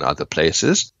work in other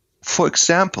places. For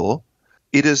example,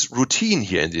 it is routine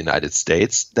here in the United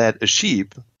States that a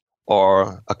sheep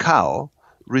or a cow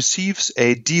receives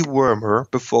a dewormer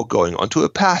before going onto a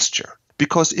pasture.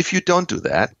 Because if you don't do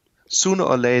that, sooner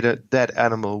or later that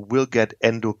animal will get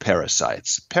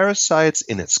endoparasites, parasites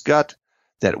in its gut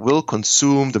that will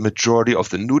consume the majority of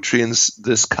the nutrients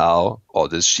this cow or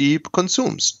this sheep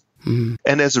consumes. Mm-hmm.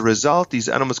 And as a result, these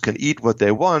animals can eat what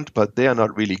they want, but they are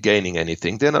not really gaining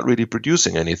anything. They're not really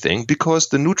producing anything because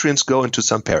the nutrients go into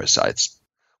some parasites.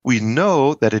 We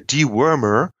know that a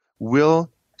dewormer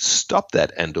will stop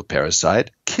that endoparasite,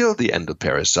 kill the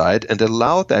endoparasite, and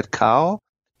allow that cow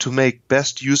to make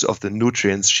best use of the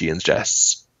nutrients she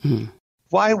ingests. Mm.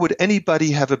 Why would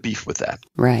anybody have a beef with that?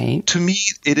 Right. To me,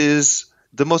 it is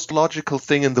the most logical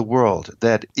thing in the world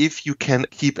that if you can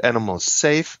keep animals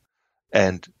safe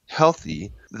and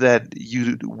healthy, that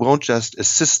you won't just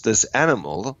assist this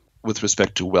animal with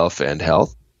respect to welfare and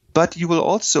health, but you will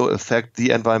also affect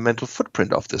the environmental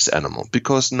footprint of this animal,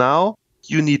 because now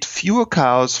you need fewer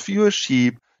cows, fewer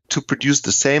sheep to produce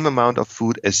the same amount of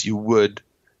food as you would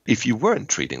if you weren't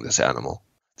treating this animal.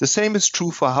 The same is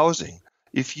true for housing.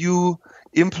 If you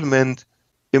implement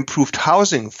improved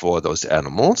housing for those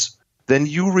animals, then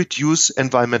you reduce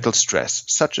environmental stress,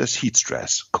 such as heat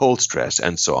stress, cold stress,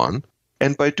 and so on.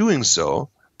 And by doing so,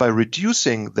 by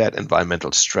reducing that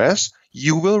environmental stress,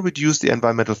 you will reduce the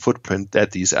environmental footprint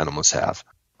that these animals have.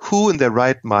 Who in their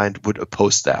right mind would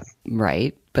oppose that?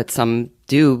 Right. But some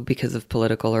do because of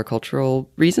political or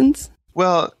cultural reasons?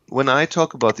 Well, when I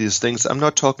talk about these things, I'm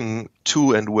not talking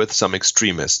to and with some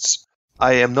extremists.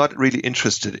 I am not really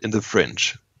interested in the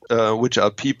fringe, which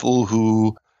are people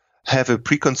who have a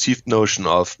preconceived notion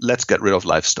of let's get rid of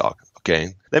livestock.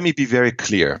 Okay, let me be very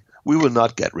clear. We will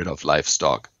not get rid of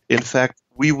livestock. In fact,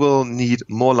 we will need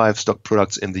more livestock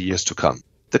products in the years to come.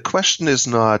 The question is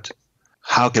not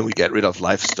how can we get rid of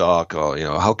livestock or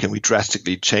how can we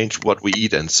drastically change what we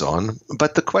eat and so on.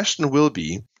 But the question will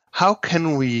be, how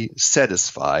can we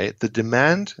satisfy the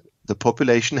demand the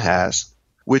population has,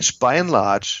 which by and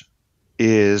large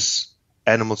is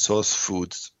animal source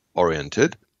foods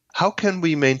oriented? How can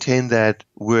we maintain that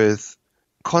with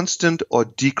constant or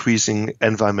decreasing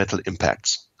environmental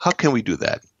impacts? How can we do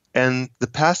that? And the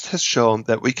past has shown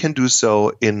that we can do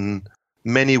so in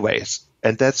many ways.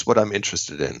 And that's what I'm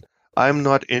interested in. I'm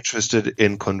not interested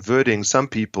in converting some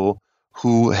people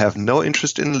who have no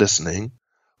interest in listening,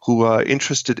 who are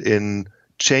interested in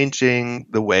changing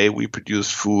the way we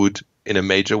produce food in a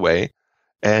major way,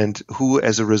 and who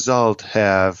as a result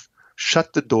have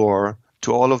shut the door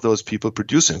to all of those people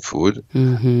producing food.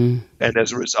 Mm-hmm. And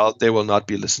as a result, they will not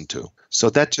be listened to. So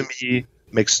that to me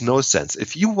makes no sense.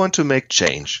 If you want to make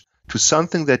change to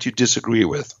something that you disagree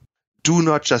with, do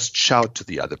not just shout to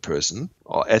the other person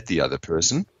or at the other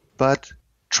person, but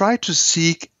try to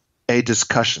seek a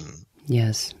discussion.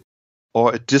 Yes.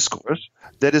 Or a discourse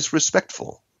that is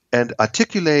respectful and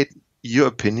articulate your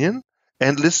opinion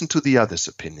and listen to the other's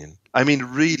opinion. I mean,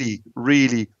 really,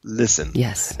 really listen.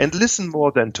 Yes. And listen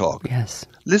more than talk. Yes.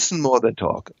 Listen more than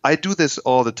talk. I do this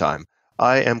all the time.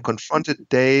 I am confronted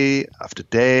day after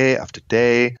day after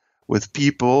day with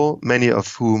people, many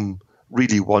of whom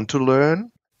really want to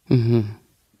learn, Mm-hmm.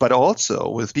 but also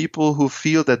with people who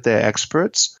feel that they're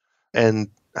experts, and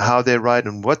how they write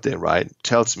and what they write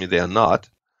tells me they are not,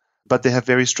 but they have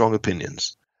very strong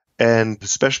opinions. And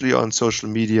especially on social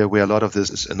media, where a lot of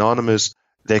this is anonymous,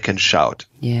 they can shout.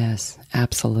 Yes,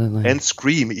 absolutely. And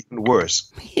scream, even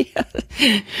worse. Yeah.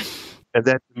 And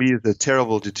that to me is a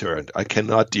terrible deterrent. I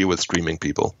cannot deal with screaming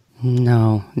people.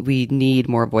 No, we need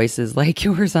more voices like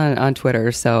yours on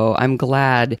Twitter. So I'm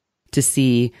glad to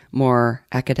see more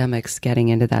academics getting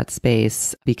into that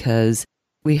space, because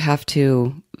we have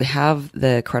to have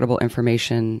the credible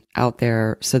information out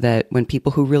there so that when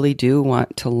people who really do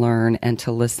want to learn and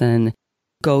to listen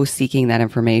go seeking that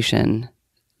information,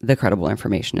 the credible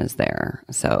information is there.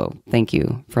 So thank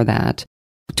you for that.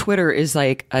 Twitter is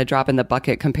like a drop in the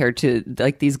bucket compared to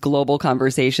like these global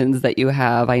conversations that you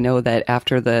have. I know that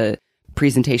after the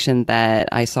presentation that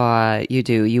I saw you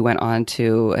do, you went on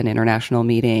to an international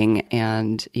meeting,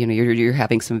 and you're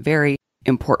having some very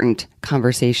important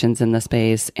conversations in the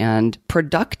space and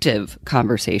productive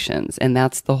conversations, and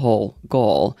that's the whole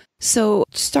goal. So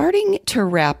starting to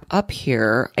wrap up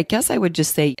here, I guess I would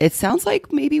just say it sounds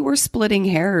like maybe we're splitting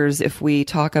hairs if we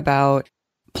talk about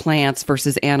plants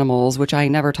versus animals, which I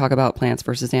never talk about plants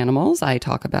versus animals. I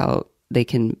talk about they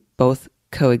can both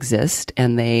coexist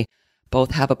and they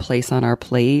both have a place on our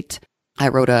plate. I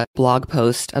wrote a blog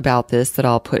post about this that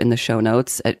I'll put in the show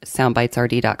notes at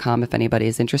soundbitesrd.com if anybody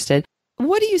is interested.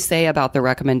 What do you say about the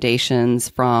recommendations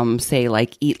from, say,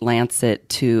 like EAT Lancet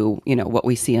to, what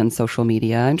we see on social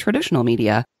media and traditional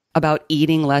media about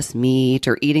eating less meat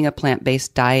or eating a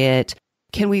plant-based diet?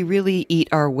 Can we really eat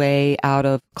our way out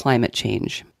of climate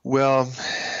change? Well,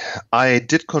 I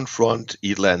did confront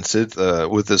EAT Lancet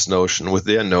with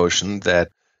their notion that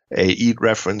a EAT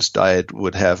reference diet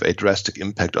would have a drastic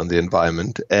impact on the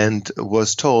environment, and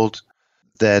was told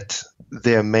that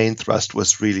their main thrust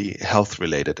was really health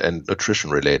related and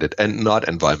nutrition related and not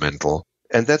environmental.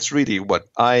 And that's really what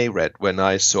I read when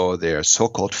I saw their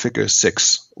so-called Figure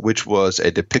 6, which was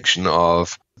a depiction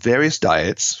of various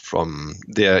diets from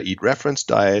their EAT reference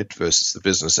diet versus the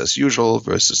business as usual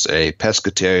versus a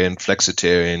pescatarian,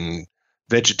 flexitarian,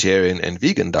 vegetarian, and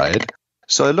vegan diet.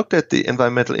 So I looked at the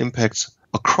environmental impacts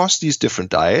across these different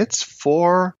diets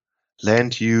for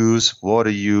land use, water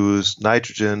use,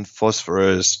 nitrogen,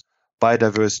 phosphorus,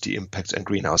 biodiversity impacts, and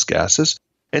greenhouse gases.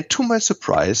 And to my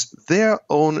surprise, their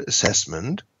own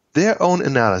assessment, their own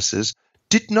analysis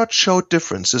did not show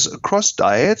differences across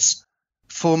diets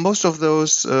for most of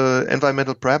those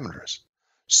environmental parameters.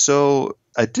 So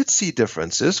I did see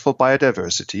differences for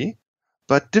biodiversity,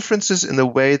 but differences in a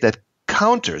way that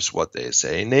counters what they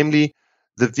say, namely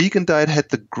the vegan diet had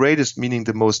the greatest, meaning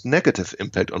the most negative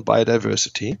impact on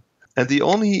biodiversity. And the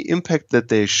only impact that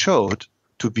they showed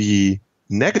to be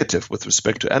negative with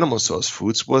respect to animal source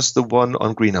foods was the one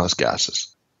on greenhouse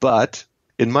gases. But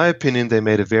in my opinion, they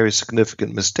made a very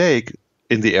significant mistake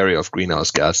in the area of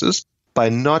greenhouse gases by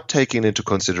not taking into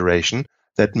consideration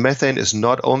that methane is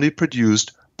not only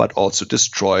produced, but also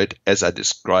destroyed, as I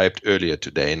described earlier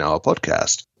today in our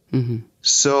podcast. Mm-hmm.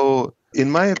 So in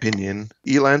my opinion,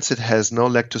 EAT Lancet has no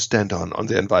leg to stand on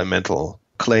the environmental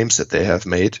claims that they have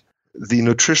made. The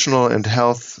nutritional and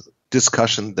health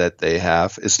discussion that they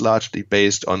have is largely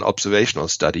based on observational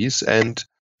studies, and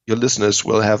your listeners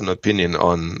will have an opinion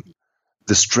on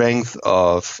the strength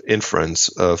of inference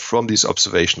from these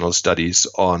observational studies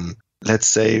on, let's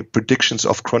say, predictions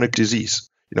of chronic disease.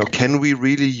 Can we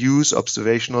really use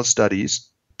observational studies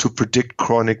to predict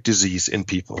chronic disease in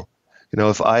people?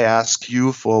 If I ask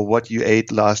you for what you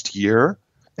ate last year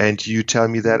and you tell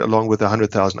me that along with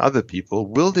 100,000 other people,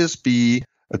 will this be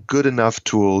a good enough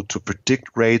tool to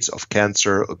predict rates of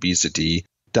cancer, obesity,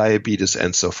 diabetes,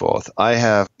 and so forth? I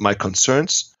have my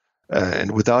concerns,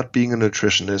 and without being a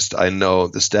nutritionist, I know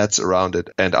the stats around it,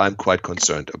 and I'm quite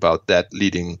concerned about that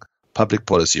leading public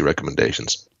policy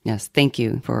recommendations. Yes, thank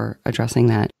you for addressing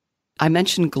that. I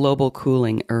mentioned global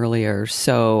cooling earlier,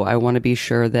 so I want to be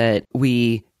sure that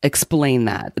we explain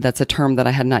that. That's a term that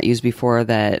I had not used before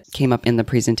that came up in the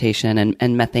presentation,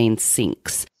 and methane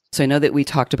sinks. So I know that we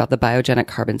talked about the biogenic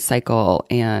carbon cycle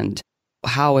and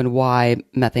how and why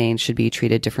methane should be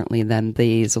treated differently than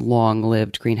these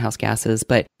long-lived greenhouse gases,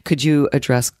 but could you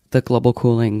address the global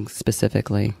cooling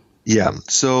specifically? Yeah,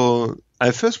 so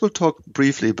I first will talk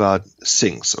briefly about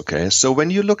sinks, okay? So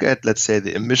when you look at, let's say,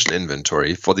 the emission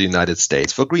inventory for the United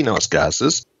States for greenhouse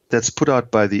gases that's put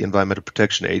out by the Environmental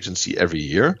Protection Agency every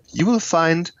year, you will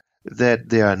find that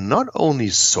there are not only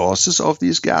sources of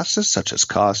these gases, such as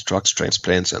cars, trucks, trains,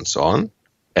 planes, and so on,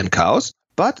 and cows,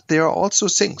 but there are also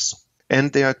sinks.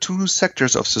 And there are two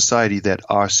sectors of society that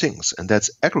are sinks, and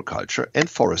that's agriculture and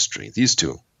forestry, these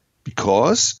two,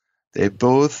 because they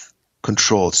both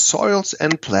control soils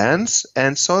and plants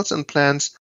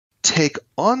take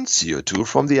on CO2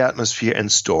 from the atmosphere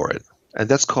and store it. And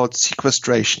that's called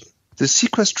sequestration. The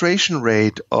sequestration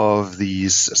rate of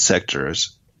these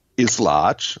sectors is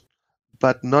large,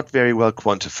 but not very well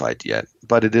quantified yet.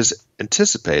 But it is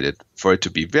anticipated for it to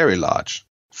be very large.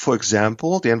 For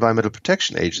example, the Environmental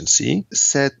Protection Agency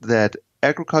said that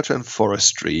agriculture and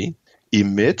forestry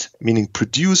emit, meaning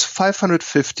produce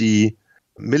 550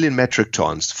 million metric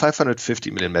tons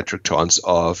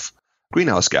of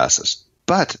greenhouse gases.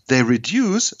 But they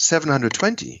reduce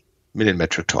 720 million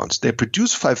metric tons. They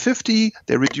produce 550,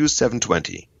 they reduce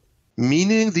 720.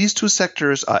 meaning these two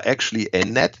sectors are actually a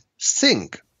net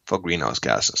sink for greenhouse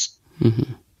gases,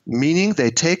 meaning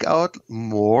they take out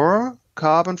more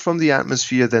carbon from the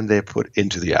atmosphere than they put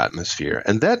into the atmosphere.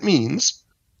 And that means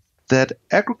that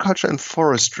agriculture and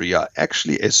forestry are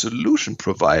actually a solution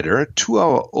provider to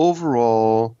our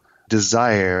overall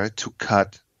desire to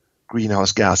cut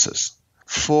greenhouse gases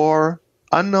for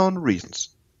unknown reasons.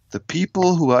 The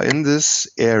people who are in this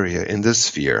area, in this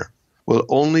sphere, will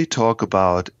only talk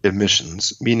about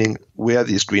emissions, meaning where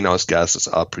these greenhouse gases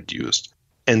are produced.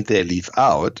 And they leave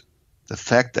out the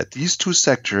fact that these two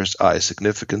sectors are a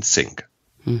significant sink.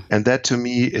 And that to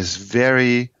me is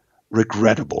very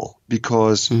regrettable,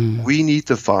 because we need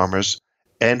the farmers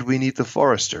and we need the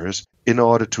foresters in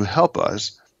order to help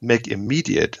us make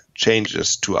immediate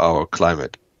changes to our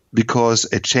climate,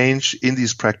 because a change in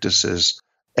these practices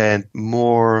and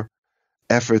more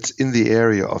efforts in the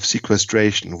area of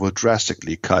sequestration will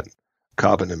drastically cut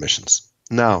carbon emissions.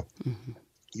 Now,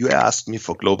 you asked me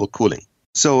for global cooling.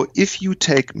 So if you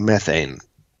take methane,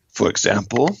 for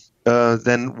example,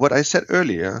 then what I said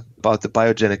earlier about the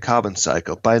biogenic carbon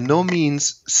cycle by no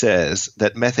means says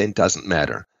that methane doesn't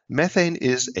matter. Methane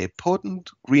is a potent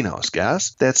greenhouse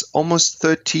gas that's almost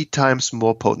 30 times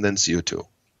more potent than CO2.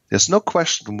 There's no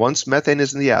question, once methane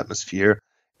is in the atmosphere,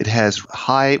 it has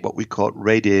high, what we call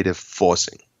radiative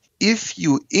forcing. If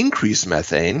you increase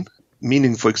methane,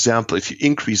 meaning, for example, if you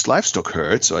increase livestock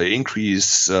herds or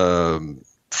increase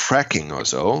fracking or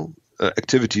so,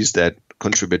 activities that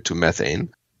contribute to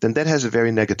methane, then that has a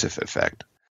very negative effect.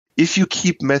 If you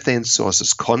keep methane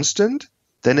sources constant,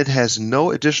 then it has no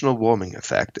additional warming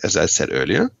effect, as I said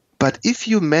earlier. But if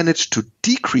you manage to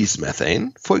decrease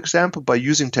methane, for example, by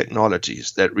using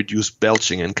technologies that reduce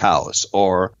belching in cows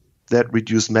or that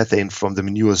reduce methane from the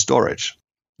manure storage,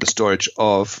 the storage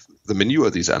of the manure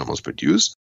these animals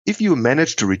produce, if you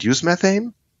manage to reduce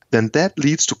methane, then that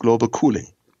leads to global cooling.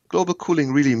 Global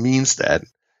cooling really means that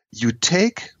you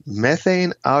take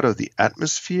methane out of the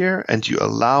atmosphere and you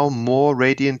allow more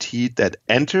radiant heat that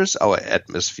enters our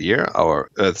atmosphere, our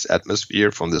Earth's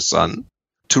atmosphere from the sun,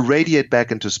 to radiate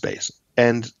back into space.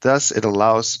 And thus it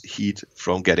allows heat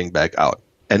from getting back out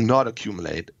and not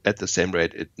accumulate at the same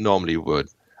rate it normally would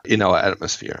in our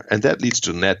atmosphere. And that leads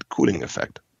to net cooling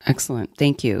effect. Excellent.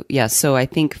 Thank you. Yeah. So I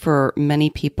think for many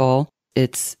people,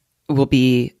 will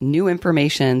be new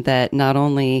information that not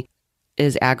only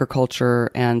is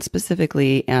agriculture, and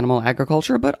specifically animal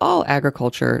agriculture, but all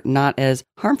agriculture, not as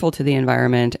harmful to the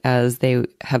environment as they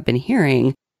have been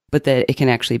hearing, but that it can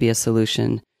actually be a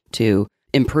solution to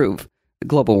improve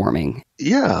global warming.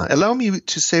 Yeah, allow me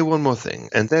to say one more thing,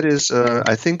 and that is,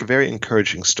 I think, a very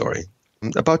encouraging story.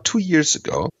 About 2 years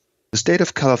ago, the state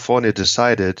of California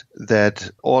decided that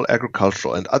all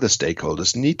agricultural and other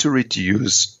stakeholders need to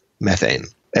reduce methane.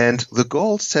 And the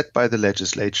goal set by the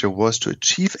legislature was to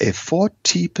achieve a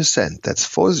 40%, that's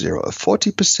 40, a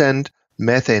 40%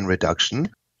 methane reduction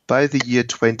by the year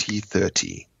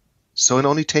 2030. So in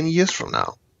only 10 years from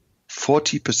now,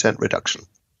 40% reduction.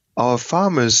 Our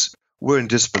farmers were in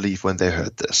disbelief when they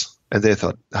heard this. And they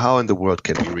thought, how in the world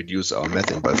can we reduce our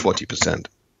methane by 40%?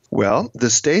 Well, the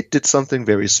state did something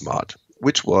very smart,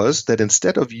 which was that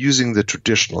instead of using the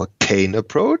traditional cane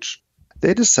approach,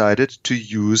 they decided to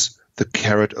use the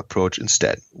carrot approach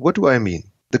instead. What do I mean?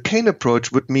 The cane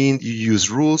approach would mean you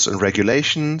use rules and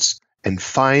regulations and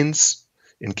fines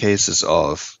in cases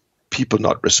of people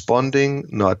not responding,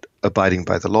 not abiding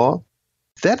by the law.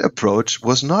 That approach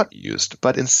was not used,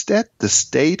 but instead the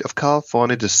state of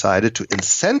California decided to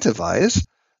incentivize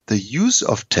the use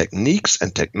of techniques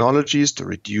and technologies to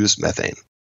reduce methane.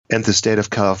 And the state of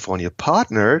California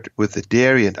partnered with the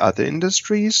dairy and other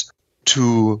industries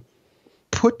to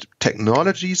put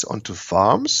technologies onto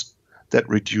farms that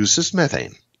reduces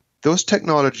methane. Those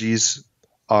technologies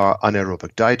are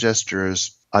anaerobic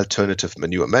digesters, alternative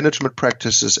manure management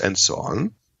practices, and so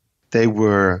on. They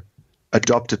were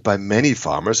adopted by many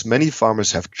farmers. Many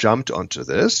farmers have jumped onto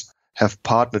this, have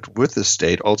partnered with the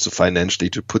state also financially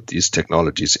to put these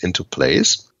technologies into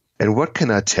place. And what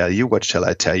can I tell you? What shall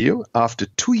I tell you? After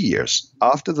 2 years,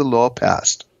 after the law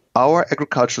passed, our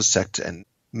agricultural sector, and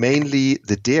mainly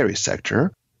the dairy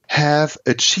sector, have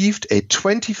achieved a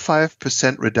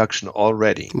 25% reduction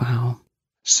already. Wow.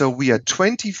 So we are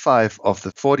 25 of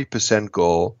the 40%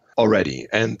 goal already.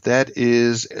 And that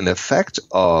is an effect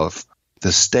of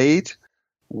the state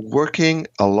working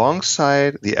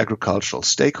alongside the agricultural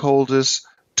stakeholders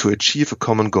to achieve a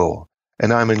common goal.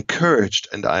 And I'm encouraged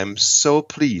and I'm so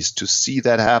pleased to see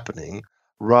that happening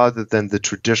rather than the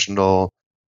traditional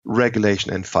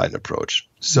regulation and fine approach.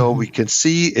 So we can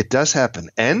see it does happen.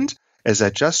 And as I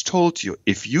just told you,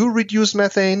 if you reduce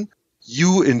methane,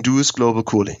 you induce global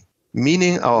cooling,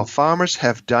 meaning our farmers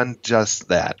have done just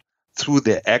that. Through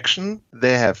their action,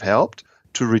 they have helped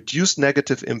to reduce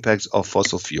negative impacts of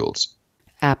fossil fuels.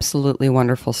 Absolutely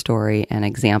wonderful story and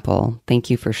example. Thank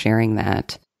you for sharing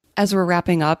that. As we're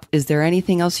wrapping up, is there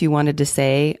anything else you wanted to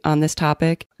say on this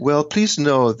topic? Well, please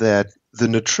know that the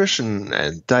nutrition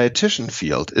and dietitian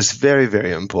field is very,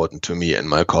 very important to me and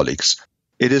my colleagues.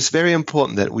 It is very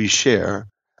important that we share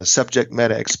subject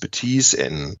matter expertise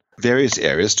in various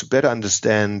areas to better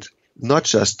understand not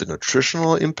just the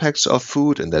nutritional impacts of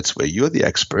food, and that's where you're the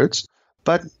experts,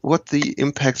 but what the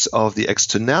impacts of the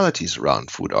externalities around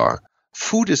food are.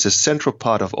 Food is a central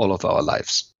part of all of our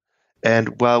lives.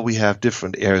 And while we have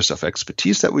different areas of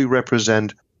expertise that we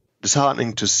represent, it's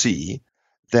heartening to see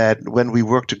that when we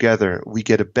work together, we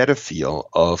get a better feel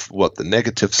of what the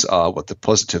negatives are, what the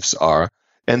positives are,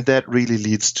 and that really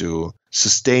leads to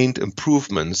sustained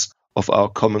improvements of our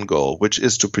common goal, which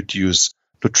is to produce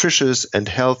nutritious and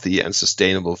healthy and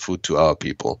sustainable food to our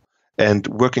people. And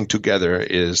working together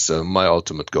is my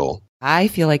ultimate goal. I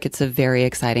feel like it's a very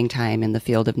exciting time in the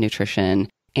field of nutrition.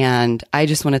 And I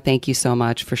just want to thank you so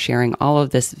much for sharing all of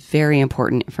this very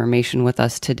important information with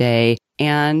us today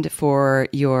and for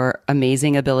your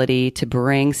amazing ability to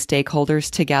bring stakeholders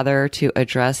together to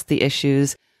address the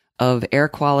issues of air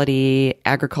quality,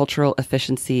 agricultural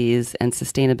efficiencies, and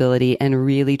sustainability, and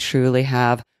really truly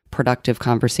have productive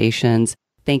conversations.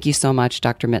 Thank you so much,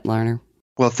 Dr. Mitloehner.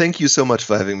 Well, thank you so much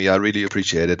for having me. I really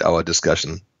appreciated our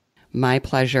discussion. My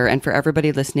pleasure. And for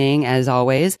everybody listening, as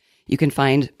always, you can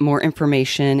find more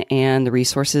information and the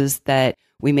resources that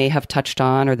we may have touched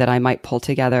on or that I might pull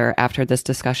together after this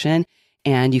discussion.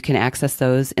 And you can access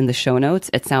those in the show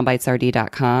notes at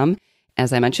soundbitesrd.com.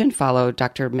 As I mentioned, follow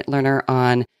Dr. Mitloehner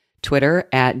on Twitter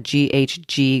at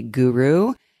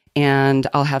GHGguru. And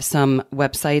I'll have some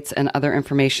websites and other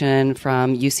information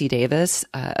from UC Davis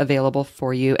available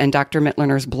for you, and Dr.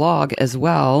 Mitloehner's blog as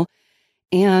well.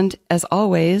 And as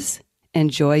always,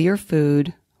 enjoy your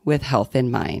food with health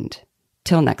in mind.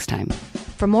 Till next time.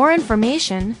 For more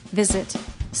information, visit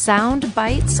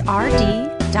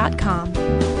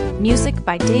soundbitesrd.com. Music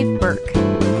by Dave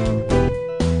Burke.